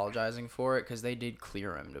like apologizing for it because they did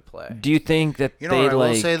clear him to play. Do you think that You know they what I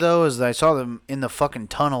like will say though is that I saw them in the fucking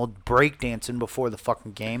tunnel breakdancing before the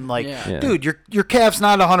fucking game. Like, Yeah. Yeah. dude, your calf's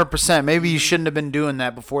not 100%. Maybe you shouldn't have been doing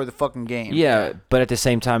that before the fucking game. Yeah, but at the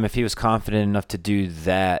same time, if he was confident enough to do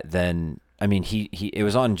that, then I mean, he it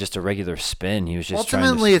was on just a regular spin. He was just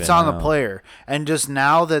Ultimately, trying to it's on spin the out. player, and just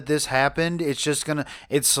now that this happened, it's just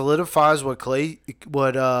it solidifies what Kawhi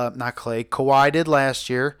did last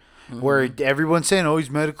year, where everyone's saying, "Oh, he's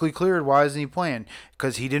medically cleared. Why isn't he playing?"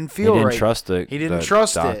 Because he didn't feel didn't right. trust He didn't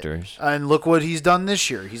trust doctors. it. And look what he's done this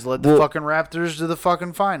year. He's led the Well, fucking Raptors to the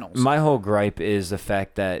fucking finals. My whole gripe is the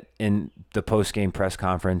fact that in the post-game press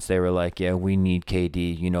conference, they were like, yeah, we need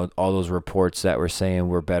KD. You know, all those reports that were saying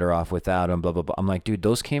we're better off without him, blah, blah, blah. I'm like, dude,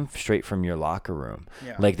 those came straight from your locker room.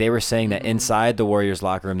 Yeah. Like, they were saying that inside the Warriors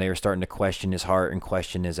locker room, they were starting to question his heart and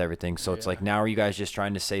question his everything. So it's like, now are you guys just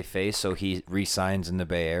trying to save face so he re-signs in the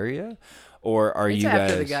Bay Area? Or are It's you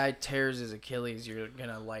after guys... the guy tears his Achilles, you're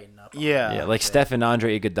gonna lighten up. on Yeah. him. Yeah, like Steph and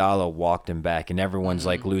Andre Iguodala walked him back, and everyone's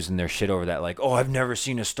like losing their shit over that. Like, oh, I've never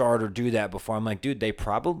seen a starter do that before. I'm like, dude, they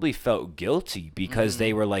probably felt guilty because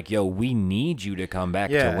they were like, yo, we need you to come back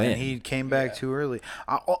Yeah, to win. and he came back too early.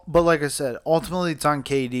 But like I said, ultimately it's on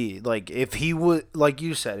KD. Like if he would, like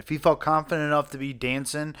you said, if he felt confident enough to be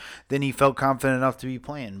dancing, then he felt confident enough to be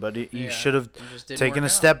playing. But he Yeah, should have it just didn't taken work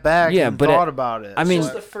a out. step back Yeah, and but thought about it. I mean- It's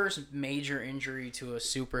just the first major major injury to a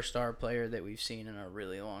superstar player that we've seen in a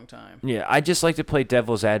really long time. Yeah, I just like to play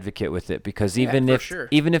devil's advocate with it because even sure.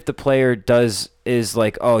 even if the player is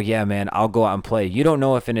like, oh yeah, man, I'll go out and play. You don't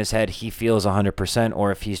know if in his head he feels 100%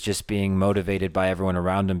 or if he's just being motivated by everyone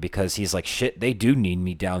around him because he's like, shit, they do need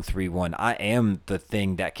me down 3-1. I am the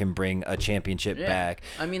thing that can bring a championship back.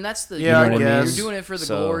 I mean, that's the Yeah, you know I what I mean? guess. You're doing it for the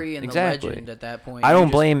So, glory and exactly. the legend at that point. I don't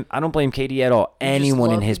blame KD at all. You just Anyone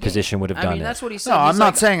in love his the game. position would have done I mean, it. that's what he said. No, He's I'm not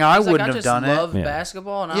like- saying I he's like, wouldn't have done it. I just love Yeah.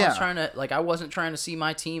 basketball, and I Yeah. was trying to I wasn't trying to see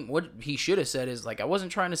my team. What he should have said is like, I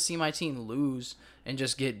wasn't trying to see my team lose and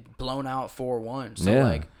just get blown out 4-1. So Yeah.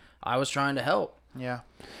 like, I was trying to help. Yeah.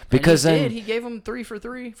 Because and he then did. He gave him 3 for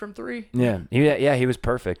 3 from 3. he was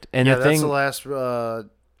perfect. And Yeah, the that's thing, the last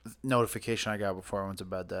notification I got before I went to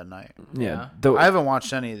bed that night. yeah, I haven't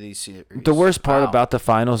watched any of these series. the worst part Wow. about the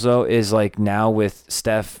finals though is like now with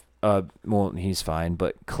Steph. Well, he's fine,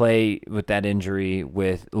 but Clay with that injury,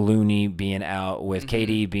 with Looney being out, with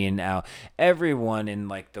KD being out, everyone in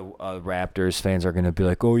like the Raptors fans are gonna be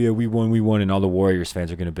like, "Oh yeah, we won," and all the Warriors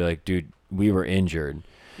fans are gonna be like, "Dude, we were injured."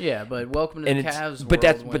 Yeah, but welcome to And the it's- Cavs. but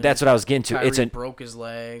world that's what I was getting to. Kyrie broke his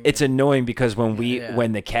leg. It's annoying because when Yeah.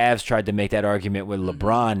 when the Cavs tried to make that argument with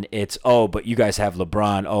LeBron, it's but you guys have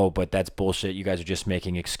LeBron. Oh, but that's bullshit. You guys are just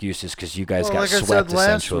making excuses because you guys got like I swept said last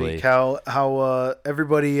essentially. week, how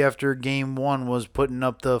everybody after game one was putting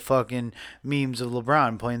up the fucking memes of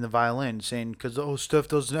LeBron playing the violin, saying because Steph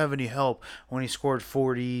doesn't have any help when he scored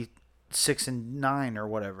 46 and 9 or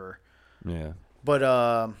whatever. Yeah. But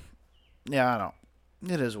yeah, I don't.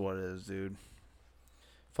 It is what it is, dude.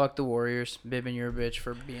 Fuck the Warriors. Bibbin, you're a bitch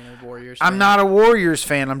for being a Warriors I'm fan. not a Warriors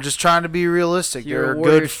fan. I'm just trying to be realistic. You're They're a a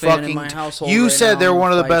Warriors good fan in fucking. my household You right said now, they're I'm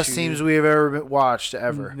one of the gonna fight best you, teams dude. we have ever watched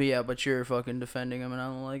ever. Yeah, but you're fucking defending them, and I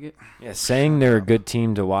don't like it. Yeah, saying they're a good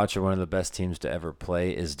team to watch or one of the best teams to ever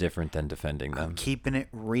play is different than defending them. I'm keeping it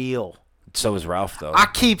real. So is Ralph though. I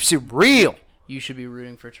keeps it real. You should be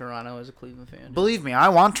rooting for Toronto as a Cleveland fan. Believe me, I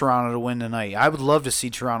want Toronto to win tonight. I would love to see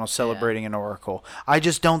Toronto celebrating an Oracle. I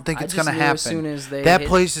just don't think I it's just going to knew happen. as soon as they that hit-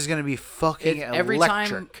 place is going to be fucking Every electric.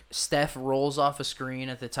 time Steph rolls off a screen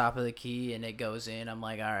at the top of the key and it goes in, I'm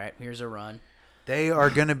like, all right, here's a run. They are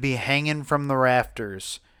going to be hanging from the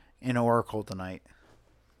rafters in Oracle tonight.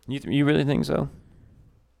 You really think so?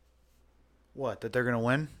 What? That they're going to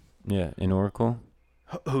win? Yeah, in Oracle.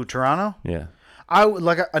 Who? Toronto? Yeah. I would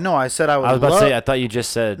no. I said I would. I was about love, to say. I thought you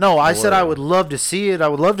just said. No, I the said I word. would love to see it. I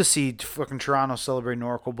would love to see fucking Toronto celebrating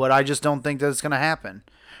Oracle, but I just don't think that it's going to happen.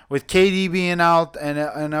 With KD being out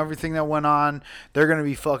and everything that went on, they're going to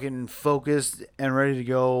be fucking focused and ready to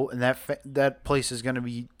go, and that place is going to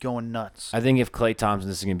be going nuts. I think if Klay Thompson,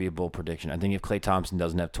 this is going to be a bold prediction. I think if Klay Thompson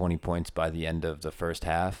doesn't have 20 points by the end of the first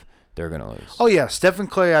half, they're going to lose. Oh yeah, Steph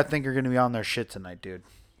and Clay, I think are going to be on their shit tonight, dude.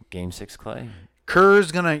 Game 6, Klay.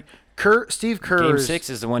 Steve Kerr. Game 6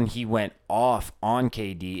 is the one he went off on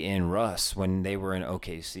KD and Russ when they were in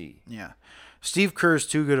OKC. Yeah. Steve Kerr's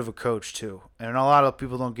too good of a coach too, and a lot of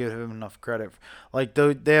people don't give him enough credit. Like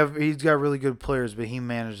he's got really good players, but he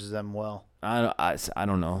manages them well. I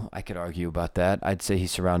don't know. I could argue about that. I'd say he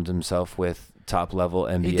surrounded himself with top level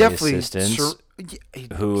He NBA definitely assistants he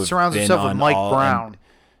who have surrounds been himself with on Mike all Brown.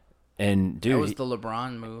 and That dude, was the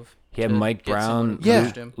LeBron move. he had to Mike get someone Brown, who Yeah.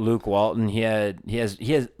 coached him. Luke Walton. He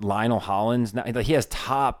has Lionel Hollins. Now, like, he has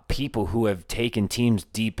top people who have taken teams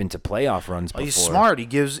deep into playoff runs before. He's smart. He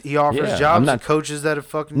offers Yeah, jobs I'm not- to coaches that have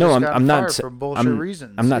fucking No, just I'm gotten not. fired sa- for bullshit I'm,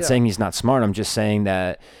 reasons. I'm not Yeah. saying he's not smart. I'm just saying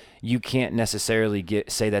that you can't necessarily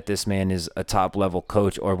say that this man is a top level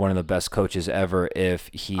coach or one of the best coaches ever if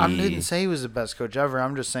he. I didn't say he was the best coach ever.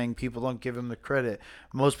 I'm just saying people don't give him the credit.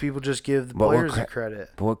 Most people just give the What players cre- the credit.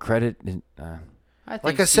 But what credit?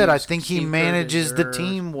 Like I said, I think he manages the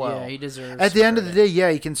team well. Yeah, he deserves. At the end of the credit. day,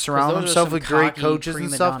 yeah, he can surround those are himself some with great cocky coaches and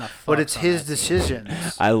prima stuff, donna but fucks it's on his that team.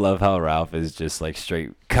 decisions. I love how Ralph is just like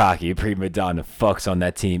straight cocky prima donna fucks on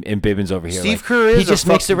that team, and Bibbins over here. Steve like, Kerr is he just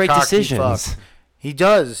makes the fucking right cocky decisions. fuck. He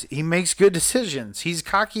does. He makes good decisions. He's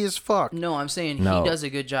cocky as fuck. No, I'm saying No. he does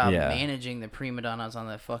a good job Yeah. managing the prima donnas on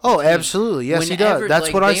that fucking Oh, team. absolutely. Yes, he does. That's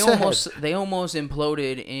like, what I they said. They almost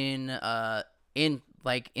imploded in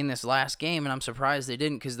this last game, and I'm surprised they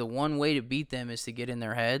didn't, because the one way to beat them is to get in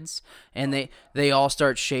their heads, and they all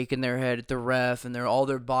start shaking their head at the ref, and all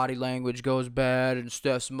their body language goes bad, and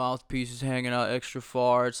Steph's mouthpiece is hanging out extra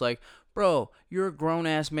far. It's like, bro, you're a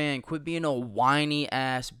grown-ass man. Quit being a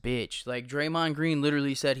whiny-ass bitch. Like, Draymond Green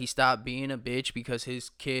literally said he stopped being a bitch because his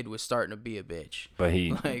kid was starting to be a bitch. But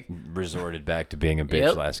he Like- resorted back to being a bitch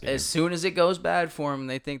Yep. last game. As soon as it goes bad for them,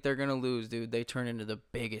 they think they're gonna lose, dude. They turn into the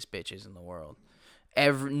biggest bitches in the world.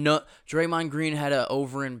 Draymond Green had a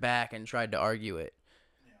over and back and tried to argue it.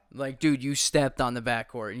 Like, dude, you stepped on the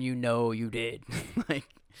backcourt and you know you did. Like,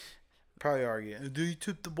 Probably argue. Dude, you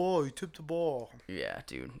tipped the ball. You tipped the ball. yeah,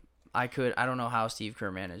 dude. I don't know how Steve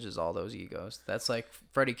Kerr manages all those egos. That's like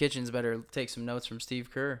Freddie Kitchens better take some notes from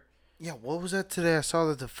Steve Kerr. Yeah, what was that today? I saw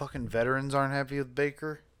that the fucking veterans aren't happy with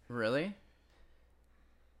Baker. Really?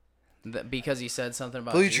 Because he said something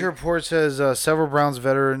about Bleacher Duke? Report says several Browns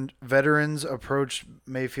veterans approached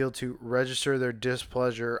Mayfield to register their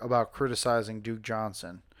displeasure about criticizing Duke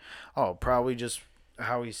Johnson. Oh, probably just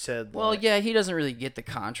how he said. Well, yeah, he doesn't really get the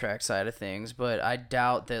contract side of things, but I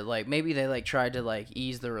doubt that, like, maybe they, like, tried to, like,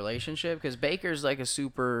 ease the relationship, because Baker's, like, a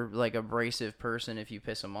super, like, abrasive person. If you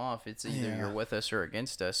piss him off, it's either you're with us or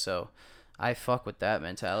against us, so I fuck with that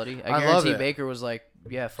mentality. I love guarantee it. Baker was like,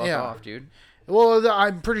 yeah, fuck off, dude. Well,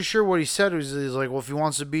 I'm pretty sure what he said was he's like, well, if he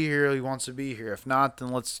wants to be here, he wants to be here. If not, then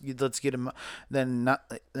let's get him. Then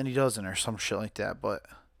he doesn't, or some shit like that. But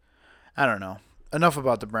I don't know. Enough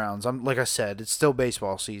about the Browns. Like I said, it's still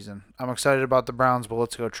baseball season. I'm excited about the Browns, but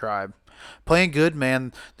let's go Tribe. Playing good,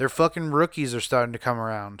 man. Their fucking rookies are starting to come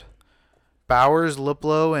around. Bowers,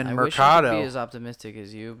 Liplow, and I Mercado. wish I could be as optimistic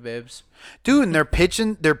as you, Bibbs. Dude, and their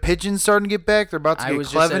pitching starting to get back. They're about to get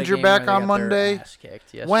Clevenger back on Monday. Ass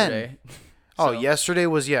kicked yesterday. When? Oh, So- yesterday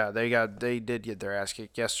was they did get their ass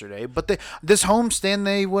kicked yesterday. But this homestand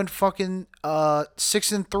they went fucking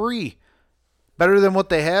 6-3. Better than what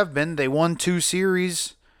they have been. They won 2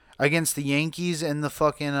 series against the Yankees and the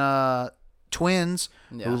fucking Twins,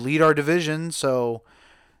 who lead our division. So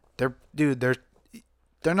they're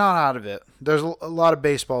not out of it. There's a lot of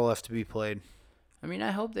baseball left to be played. I mean,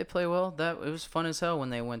 I hope they play well. It was fun as hell when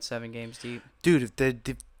they went 7 games deep. Dude,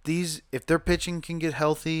 if their pitching can get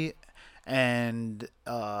healthy, and It's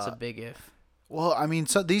a big if. well, I mean,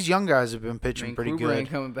 these young guys have been pitching pretty Kluber good. ain't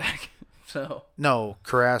coming back. So No,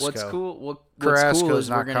 Carrasco. what's cool? What's Carrasco's cool is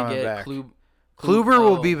not we're gonna coming get back. Kluber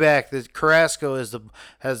will be back. Carrasco has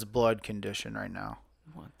the blood condition right now.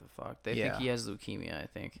 What the fuck? They Yeah. think he has leukemia. I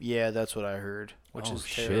think. Yeah, that's what I heard, which Oh, is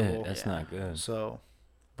shit. terrible. That's not good. So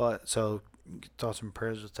thoughts and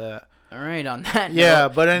prayers with that. All right. On that. Yeah,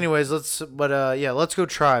 note, but anyways, let's go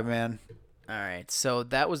Tribe, man. all right. So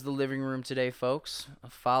that was the living room today, folks.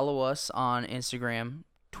 Follow us on Instagram,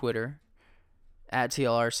 Twitter, at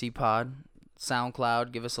TLRC Pod,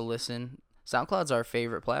 SoundCloud. Give us a listen. SoundCloud's our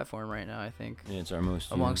favorite platform right now, I think, Yeah, it's our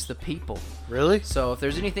most amongst used. the people. Really? So if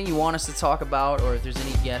there's anything you want us to talk about, or if there's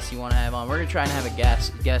any guests you want to have on, we're gonna try and have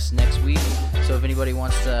a guest next week. So if anybody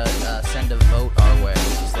wants to send a vote our way,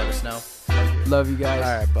 just let us know. Love you guys.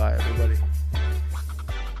 All right, bye, everybody.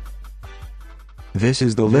 This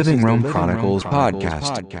is the Living Room Chronicles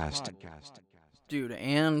podcast. Dude,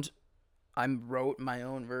 and I wrote my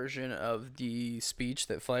own version of the speech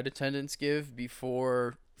that flight attendants give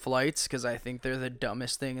before flights, because I think they're the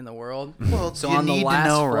dumbest thing in the world. Well, So you on the need last to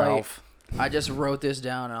know, flight, Ralph. I just wrote this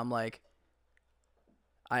down, and I'm like,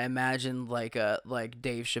 I imagined like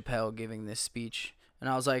Dave Chappelle giving this speech, and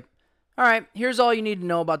I was like, all right, here's all you need to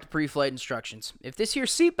know about the pre-flight instructions. If this here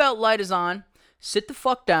seatbelt light is on, sit the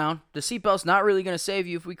fuck down. The seatbelt's not really gonna save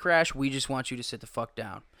you if we crash. We just want you to sit the fuck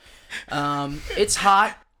down. It's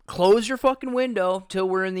hot. Close your fucking window till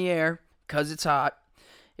we're in the air, cause it's hot.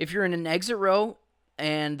 If you're in an exit row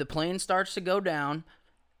and the plane starts to go down,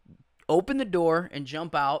 open the door and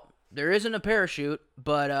jump out. There isn't a parachute,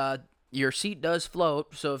 but your seat does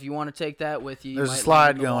float. So if you want to take that with you, There's you a might slide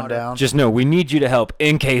land in the going water. down. Just know we need you to help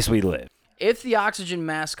in case we live. If the oxygen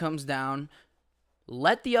mask comes down,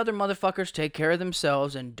 let the other motherfuckers take care of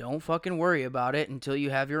themselves and don't fucking worry about it until you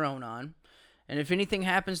have your own on. And if anything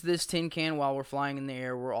happens to this tin can while we're flying in the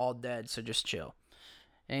air, we're all dead, so just chill.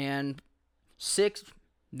 And 6,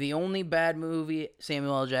 the only bad movie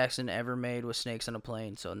Samuel L. Jackson ever made was Snakes on a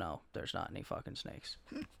Plane, so no, there's not any fucking snakes.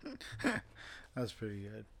 That's pretty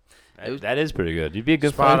good. That is pretty good. You'd be a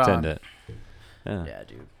good Spot flight on. attendant. Yeah. Yeah,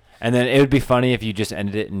 dude. And then it would be funny if you just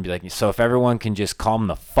ended it and be like, so if everyone can just calm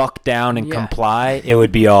the fuck down and Yeah. comply, it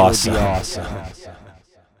would be awesome. Awesome.